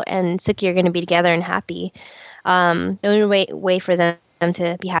Warlow and Suki are going to be together and happy, the only way for them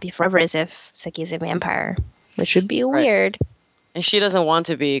to be happy forever is if Suki is a vampire, which would be Right. weird. And she doesn't want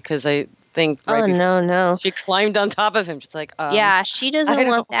to be because I think right Oh before no. she climbed on top of him. She's like, Yeah, she doesn't I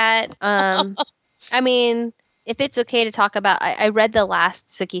want that. I mean, if it's okay to talk about, I read the last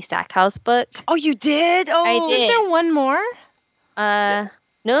Suki Stackhouse book. Oh, you did? Oh, I Isn't did. there one more?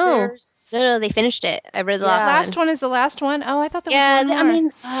 No, they finished it. I read the Yeah. last Last one is the last one? Oh, I thought there Yeah, was one I more.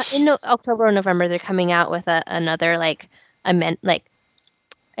 mean, in October or November, they're coming out with another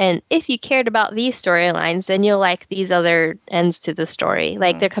and if you cared about these storylines, then you'll like these other ends to the story.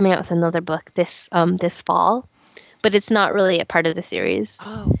 Like they're coming out with another book this fall, but it's not really a part of the series.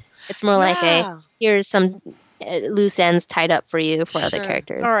 Oh, It's more like yeah. here's some loose ends tied up for you for other Sure.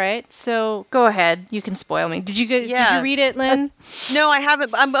 characters. All right, so go ahead. You can spoil me. Did you Yeah. read it, Lynn? No, I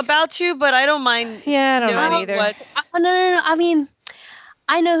haven't. I'm about to, but I don't mind. Yeah, I don't mind knowing either. what- Oh, no. I mean,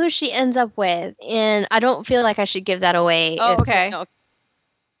 I know who she ends up with, and I don't feel like I should give that away. Oh, Okay. No.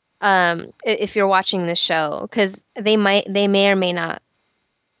 If you're watching the show, because they may or may not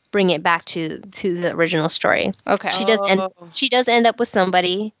bring it back to the original story. Okay. She does end up with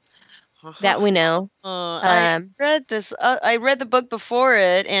somebody that we know. I read this. I read the book before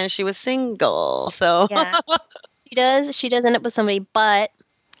it, and she was single. So Yeah, she does end up with somebody, but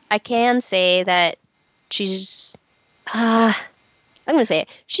I can say that she's I'm gonna say it.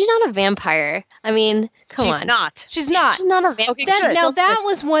 She's not a vampire. I mean, come she's on. not. She's not. She's not a vampire. Okay, That, good. now that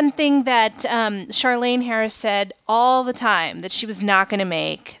was one thing that Charlene Harris said all the time, that she was not going to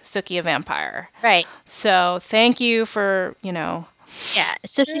make Suki a vampire. Right. So thank you for, Yeah.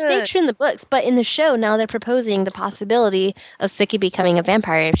 So she Good. stayed true in the books, but in the show now they're proposing the possibility of Suki becoming a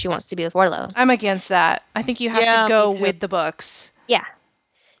vampire if she wants to be with Warlow. I'm against that. I think you have Yeah, to go me too. with the books. Yeah.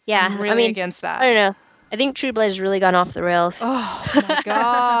 I'm really I mean, against that. I don't know. I think True Blood has really gone off the rails. Oh my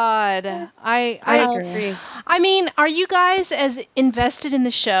god. I agree. I mean, are you guys as invested in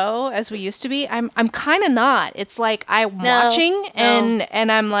the show as we used to be? I'm kind of not. It's like I'm watching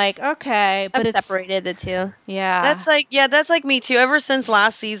and I'm like, okay, but I've it's separated the two. yeah. That's like me too. Ever since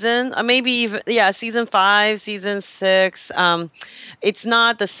last season, maybe even season 5, season 6. It's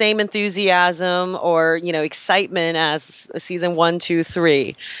not the same enthusiasm or excitement as season 1, 2,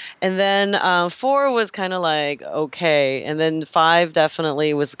 3, and then 4 was kind of like okay, and then 5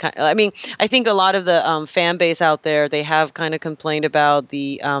 definitely was kind. I mean, I think a lot of the fan base out there, they have kind of complained about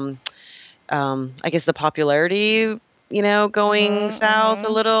the I guess the popularity going south a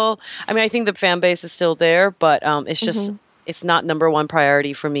little. I mean, I think the fan base is still there, but it's just it's not number one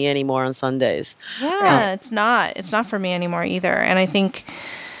priority for me anymore on Sundays. Yeah, it's not. It's not for me anymore either. And I think,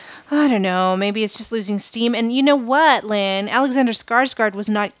 I don't know, maybe it's just losing steam. And you know what, Lynn? Alexander Skarsgård was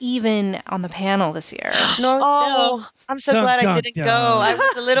not even on the panel this year. Nor Oh, I'm so Dun, glad I dun, didn't dun. go. I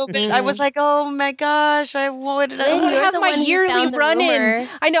was a little bit. I was like, oh my gosh, I would. Lynn, I won't you're have the my one who yearly found the run-in. rumor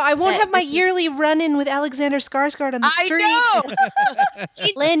I know, I won't that have my this is- yearly run-in with Alexander Skarsgård on the street. I know.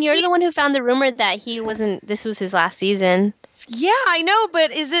 Lynn, you're the one who found the rumor that this was his last season. Yeah, I know,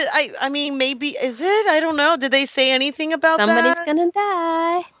 but is it? I mean, maybe is it? I don't know. Did they say anything about Somebody's that? gonna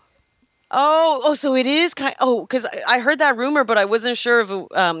die. Oh, so it is kind. Oh, because I heard that rumor, but I wasn't sure if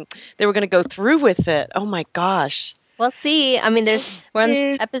they were going to go through with it. Oh my gosh. We'll see. I mean, we're on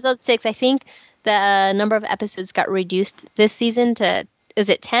Yeah. episode 6. I think the number of episodes got reduced this season to, is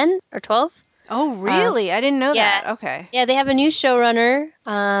it 10 or 12? Oh, really? I didn't know yeah. that. Okay. Yeah, they have a new showrunner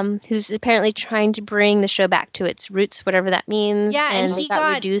who's apparently trying to bring the show back to its roots, whatever that means. Yeah, and they he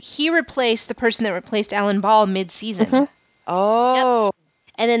got reduced. he replaced the person that replaced Alan Ball mid-season. Mhm. Oh.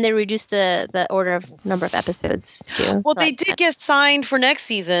 And then they reduced the order of number of episodes too. Well, So they that's did get signed for next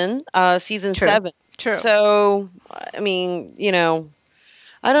season, season True. 7. True. So, I mean,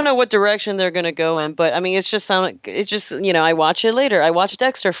 I don't know what direction they're going to go in, but I mean, it's just I watch it later. I watch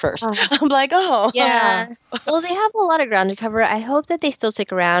Dexter first. Oh. I'm like, oh. Yeah. Well, they have a lot of ground to cover. I hope that they still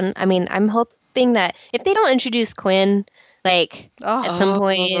stick around. I mean, I'm hoping that if they don't introduce Quinn, like Oh. at some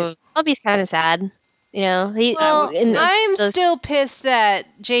point, I'll be kind of sad. Well, and I'm those- still pissed that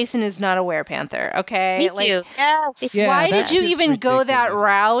Jason is not a werepanther, okay? Me Like, too. Yes. Yeah, why that did you is even go that ridiculous.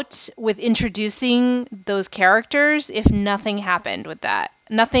 route with introducing those characters if nothing happened with that?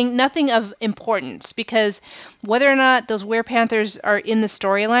 Nothing of importance, because whether or not those werepanthers are in the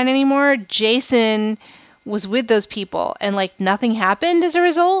storyline anymore, Jason was with those people and like nothing happened as a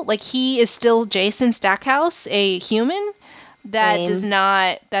result. Like he is still Jason Stackhouse, a human. That does Same.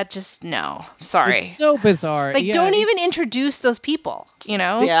 not. That just no. Sorry. It's so bizarre. Like, Yeah, don't even introduce those people. You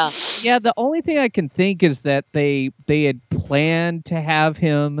know. Yeah. Yeah, the only thing I can think is that they had planned to have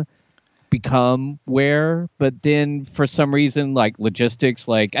him become Ware, but then for some reason, like logistics,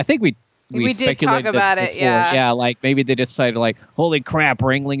 like I think we We did speculated talk this about it, before. yeah. Like maybe they decided, like, holy crap,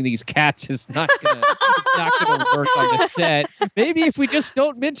 wrangling these cats is not gonna work on the set. Maybe if we just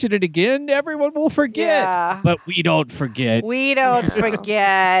don't mention it again, everyone will forget. Yeah. But we don't forget. We don't Yeah.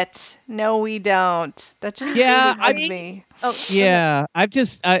 forget. No, we don't. That just Yeah, really bugs me. Oh, Yeah,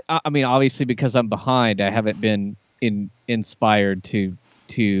 I mean, obviously because I'm behind, I haven't been inspired to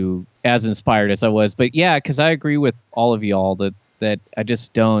as inspired as I was. But yeah, because I agree with all of y'all that I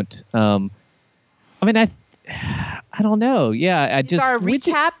just don't. I mean, I don't know. Yeah, I just Our with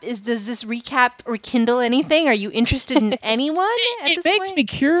the- recap does this recap rekindle anything? Are you interested in anyone? It makes me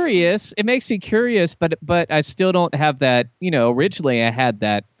curious. It makes me curious, but I still don't have that. Originally I had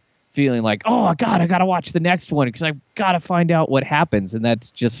that feeling like, oh God, I gotta watch the next one because I gotta find out what happens, and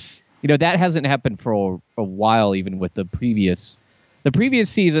that's just that hasn't happened for a while. Even with the previous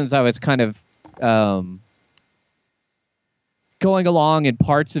seasons, I was kind of going along, in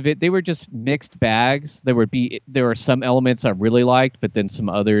parts of it they were just mixed bags. There were some elements I really liked, but then some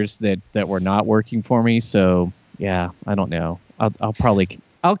others that were not working for me. So yeah, I don't know.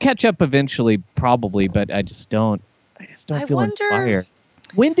 I'll catch up eventually, probably, but I just don't feel inspired.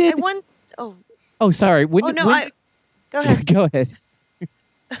 When did Oh, Oh, sorry. go ahead. Go ahead.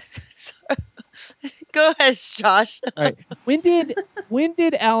 Go ahead, Josh. All right. When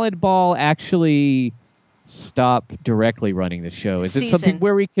did Alan Ball actually stop directly running the show? Is it something Season.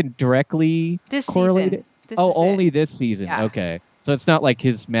 where we can directly This correlate season. it? This Oh, is it. only this season. Yeah. Okay. So it's not like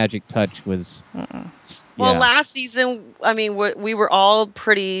his magic touch was. Well, yeah. last season, I mean, we were all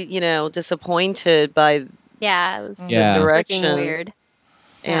pretty, disappointed by Yeah, it was Yeah. the freaking direction. weird.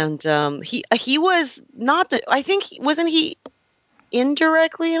 Yeah. And he was not I think wasn't he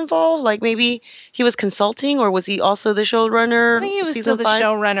indirectly involved? Like maybe he was consulting, or was he also the showrunner? I think he was season still the 5?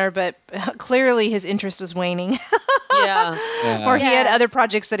 showrunner, but clearly his interest was waning. Yeah. Or he had Yeah. other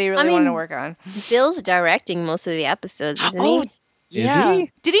projects that he really I wanted to mean, work on. Bill's directing most of the episodes, isn't Oh, he? yeah.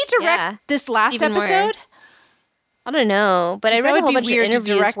 he? Did he direct Yeah. this last Stephen Moyer. episode? I don't know, but I That read a would whole be bunch of weird to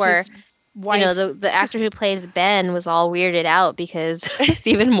interviews direct where his wife. the actor who plays Ben was all weirded out because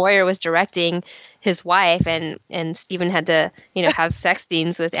Stephen Moyer was directing his wife, and Stephen had to have sex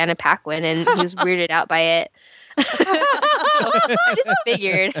scenes with Anna Paquin, and he was weirded out by it.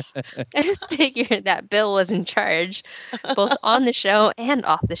 I just figured that Bill was in charge, both on the show and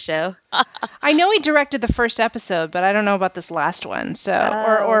off the show. I know he directed the first episode, but I don't know about this last one. So,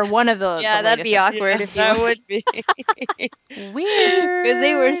 or one of the Yeah, the that'd be latest awkward if you That would be. episodes. Weird. because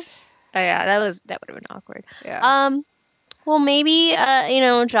they were. Oh yeah, that would have been awkward. Yeah. Well, maybe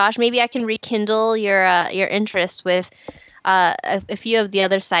Josh, maybe I can rekindle your interest with a few of the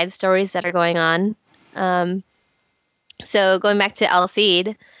other side stories that are going on. So going back to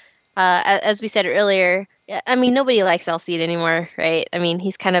Alcide, as we said earlier, I mean nobody likes Alcide anymore, right? I mean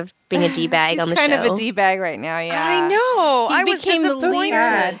he's kind of being a d-bag on the He's show. kind of a d-bag right now. Yeah. I know. He I was became the disappointed. leader.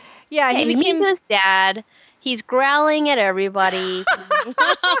 Yeah, Yeah, he he became. meets his dad. He's growling at everybody.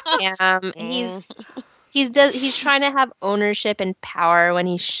 He's trying to have ownership and power when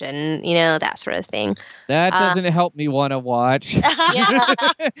he shouldn't, that sort of thing. That doesn't help me want to watch. Yeah.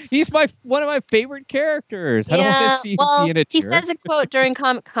 He's one of my favorite characters. I don't want to see him being a he jerk. says a quote during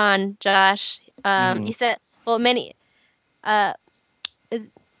Comic-Con, Josh. He said, well, many,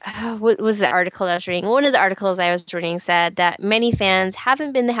 what was the article I was reading? One of the articles I was reading said that many fans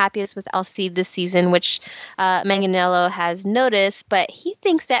haven't been the happiest with Alcide this season, which Manganiello has noticed, but he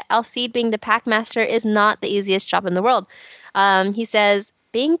thinks that Alcide being the Packmaster is not the easiest job in the world. He says,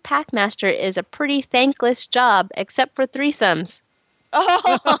 being Packmaster is a pretty thankless job, except for threesomes.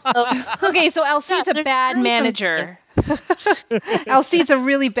 Oh. Okay, so Alcide's Yeah, a there's bad really manager. Alcide's a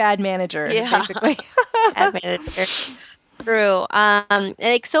really bad manager, Yeah. basically. Bad manager. True.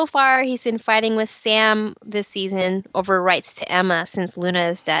 Like so far, he's been fighting with Sam this season over rights to Emma since Luna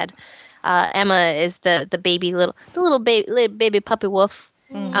is dead. Emma is the little baby puppy wolf.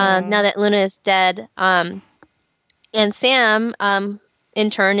 Mhm. Now that Luna is dead, and Sam, in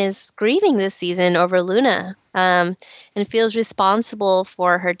turn, is grieving this season over Luna. And feels responsible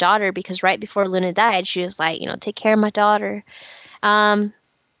for her daughter because right before Luna died, she was like, take care of my daughter. And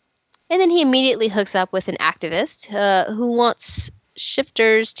then he immediately hooks up with an activist who wants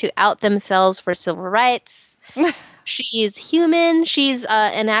shifters to out themselves for civil rights. She's human. She's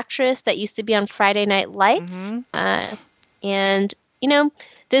an actress that used to be on Friday Night Lights. Mhm. And,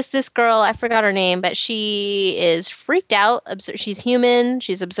 this girl, I forgot her name, but she is freaked out. She's human.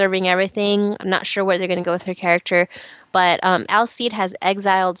 She's observing everything. I'm not sure where they're going to go with her character, but Alcide has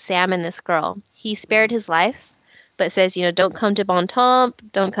exiled Sam and this girl. He spared his life, but says, don't come to Bontemps,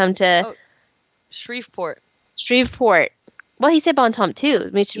 don't come to Shreveport. Well, he said Bontemps too,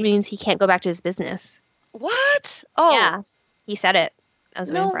 which means he can't go back to his business. What? Oh, Yeah, he said it. I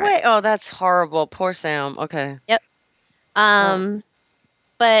was no waiting for it. way. Oh, that's horrible. Poor Sam. Okay. Yep.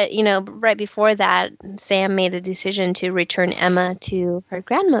 But, right before that, Sam made the decision to return Emma to her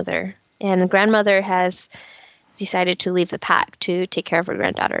grandmother. And the grandmother has decided to leave the pack to take care of her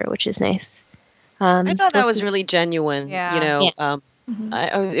granddaughter, which is nice. I thought that we'll was see. really genuine. Yeah. Yeah.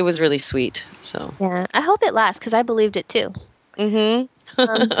 It was really sweet. So. Yeah, I hope it lasts because I believed it too. Mm-hmm.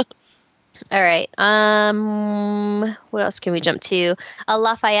 All right. What else can we jump to?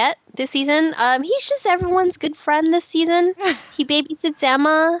 Lafayette this season. He's just everyone's good friend this season. He babysits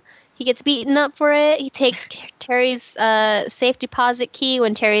Emma. He gets beaten up for it. He takes Terry's safe deposit key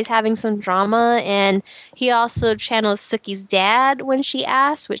when Terry's having some drama, and he also channels Sookie's dad when she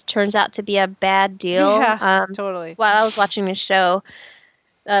asks, which turns out to be a bad deal. Yeah, totally. While I was watching the show,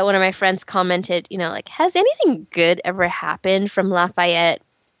 one of my friends commented, has anything good ever happened from Lafayette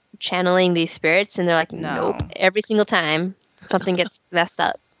channeling these spirits? And they're like, No. nope. Every single time something gets messed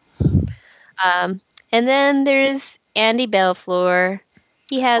up. And then there's Andy Belfleur.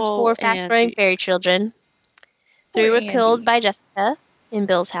 He has 4 fast-growing Andy. fairy children. 3 Poor were Andy. killed by Jessica in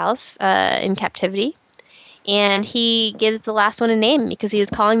Bill's house in captivity. And he gives the last one a name because he was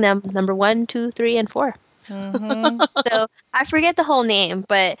calling them number 1, 2, 3, and 4. Hmm. So I forget the whole name,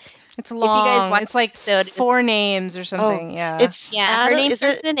 but It's long. guys watch It's like the episode, 4 names or something. Yeah. It's her name is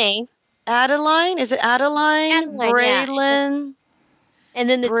starts it with an A. Adeline? Is it Adeline? Adeline, yeah. Braylon? And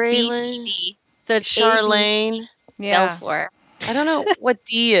then it's Braylon, BCD. So it's Charlene. yeah. Belfleur. I don't know what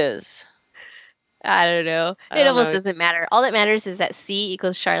D is. I don't know. I It don't almost know. doesn't matter. All that matters is that C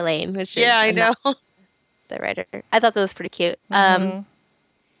equals Charlene, which is Yeah, I know. the writer. I thought that was pretty cute. Mhm.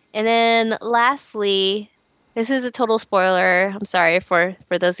 And then lastly, this is a total spoiler. I'm sorry for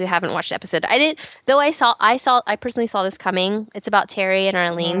those who haven't watched the episode. I didn't, though. I personally saw this coming. It's about Terry and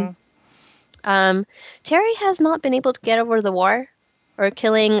Arlene. Terry has not been able to get over the war or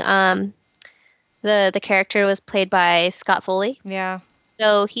killing. The character was played by Scott Foley. Yeah.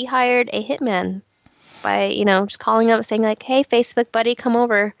 So he hired a hitman by, just calling up saying like, "Hey, Facebook buddy, come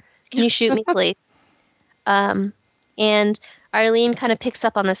over. Can you shoot me, please?" And Arlene kind of picks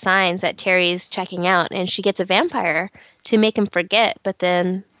up on the signs that Terry's checking out, and she gets a vampire to make him forget. But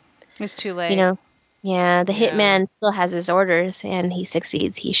then, It's too late. the Yeah. hitman still has his orders, and he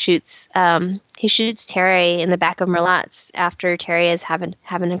succeeds. He shoots Terry in the back of Merlot's after Terry is having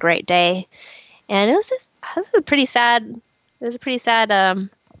a great day, and it was a pretty sad. It was a pretty sad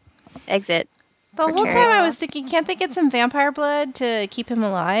exit. The for whole Terry. time I was thinking, can't they get some vampire blood to keep him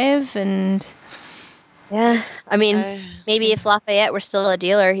alive? And Yeah, I mean, maybe if Lafayette were still a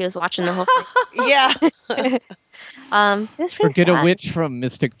dealer, he was watching the whole thing. Yeah. It was Or pretty get a sad. witch from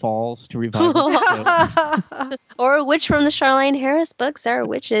Mystic Falls to revive it. Or a witch from the Charlene Harris books. There are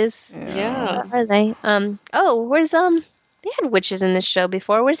witches. Yeah. Where are they? Where's they had witches in this show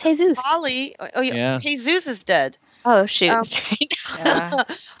before. Where's Jesus? Holly. Oh, yeah. Yeah. Jesus is dead. Oh shoot. Um, That's right. Yeah.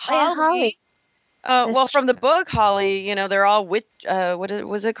 Holly. Well, That's from the book, Holly, they're all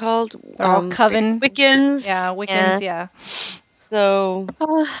was it called? They're all coven. Wiccans. Yeah, Wiccans, yeah. So.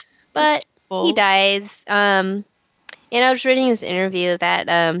 But he well, dies. And I was reading this interview that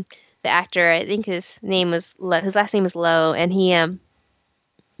the actor, I think his last name is Lowe, and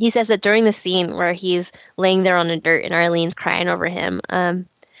he says that during the scene where he's laying there on the dirt and Arlene's crying over him,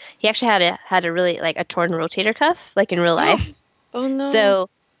 he actually had a really like a torn rotator cuff, like in real life. Oh no.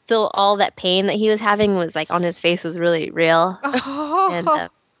 So all that pain that he was having was like on his face was really real. And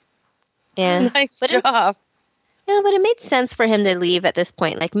yeah, Nice But job. but it made sense for him to leave at this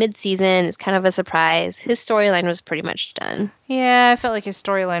point. Like mid-season, it's kind of a surprise. His storyline was pretty much done. Yeah, I felt like his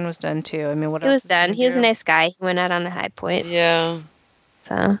storyline was done too. I mean, what It else? was is done. gonna He was a do? nice guy. He went out on a high point. Yeah.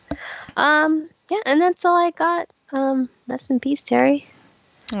 So, yeah, and that's all I got. Rest in peace, Terry.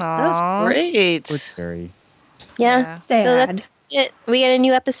 That Aw. was great. Poor Terry. Yeah. Yeah. Sad. So that's it. We get a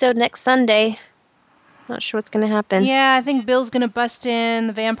new episode next Sunday. Not sure what's gonna happen. Yeah, I think Bill's gonna bust in.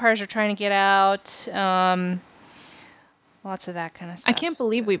 The vampires are trying to get out. Lots of that kind of stuff. I can't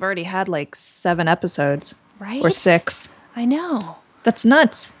believe we've already had like 7 episodes Right? or 6. I know. That's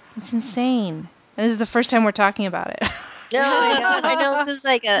nuts. It's insane. And this is the first time we're talking about it. No, I know. I know this is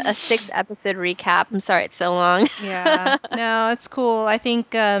like a 6-episode recap. I'm sorry it's so long. Yeah. No, it's cool. I think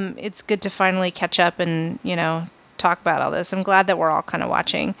it's good to finally catch up and, talk about all this. I'm glad that we're all kind of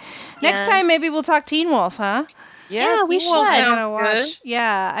watching. Next Yeah. time, maybe we'll talk Teen Wolf, huh? Yeah, we Teen Wolf should. sounds Gonna good. watch.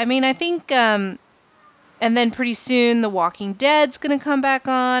 Yeah, I mean, I think, and then pretty soon The Walking Dead's gonna come back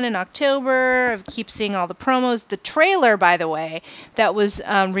on in October. I keep seeing all the promos. The trailer, by the way, that was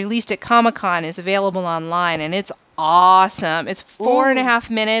released at Comic-Con is available online, and it's awesome. It's 4.5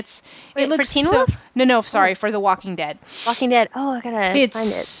 minutes. Wait, it looks for Teen so, Wolf? No, sorry, for The Walking Dead. Walking Dead. Oh, I gotta It's find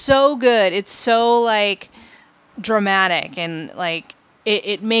it. so good. It's so like dramatic and like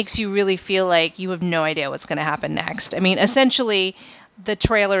it makes you really feel like you have no idea what's going to happen next. I mean, essentially, the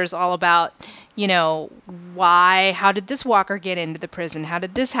trailer is all about, you know, how did this walker get into the prison? How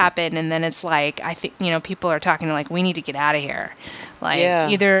did this happen? And then it's like, I think, you know, people are talking like, we need to get out of here. Like, Yeah.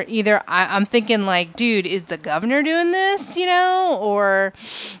 either I'm thinking like, dude, is the governor doing this, you know, or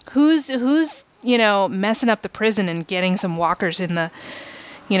who's you know, messing up the prison and getting some walkers in the,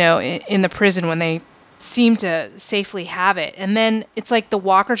 you know, in the prison when they seem to safely have it. And then it's like the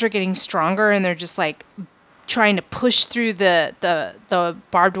walkers are getting stronger and they're just like trying to push through the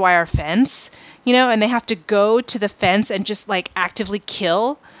barbed wire fence, you know, and they have to go to the fence and just like actively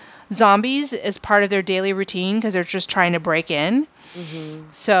kill zombies as part of their daily routine because they're just trying to break in. Mhm.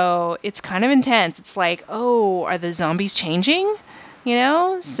 So it's kind of intense. It's like, oh, are the zombies changing? You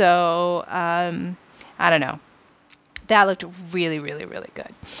know? So I don't know. That looked really, really, really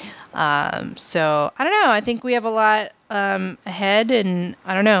good. So I don't know. I think we have a lot ahead, and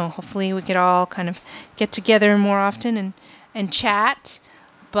I don't know. Hopefully, we could all kind of get together more often and chat.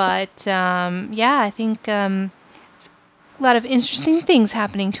 But yeah, I think a lot of interesting things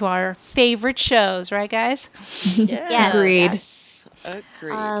happening to our favorite shows, right, guys? Yeah. Agreed. Yes.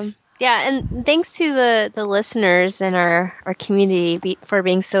 Agreed. Yeah, and thanks to the listeners and our community for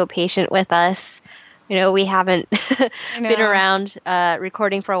being so patient with us. You know, we haven't been know. around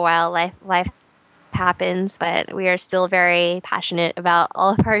recording for a while. Life happens, but we are still very passionate about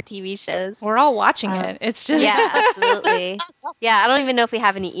all of our TV shows. We're all watching it. It's just Yeah, absolutely. Yeah, I don't even know if we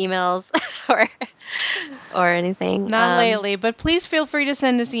have any emails or anything. Not lately, but please feel free to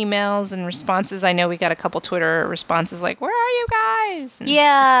send us emails and responses. I know we got a couple Twitter responses like, "Where are you guys?" And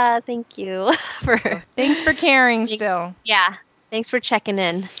Yeah, thank you for. thanks for caring Thanks. still. Yeah, thanks for checking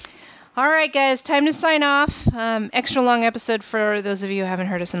in. All right, guys, time to sign off. Extra long episode for those of you who haven't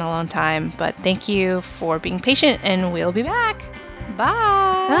heard us in a long time, but thank you for being patient, and we'll be back. Bye.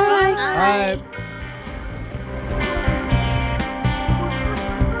 Bye. Bye.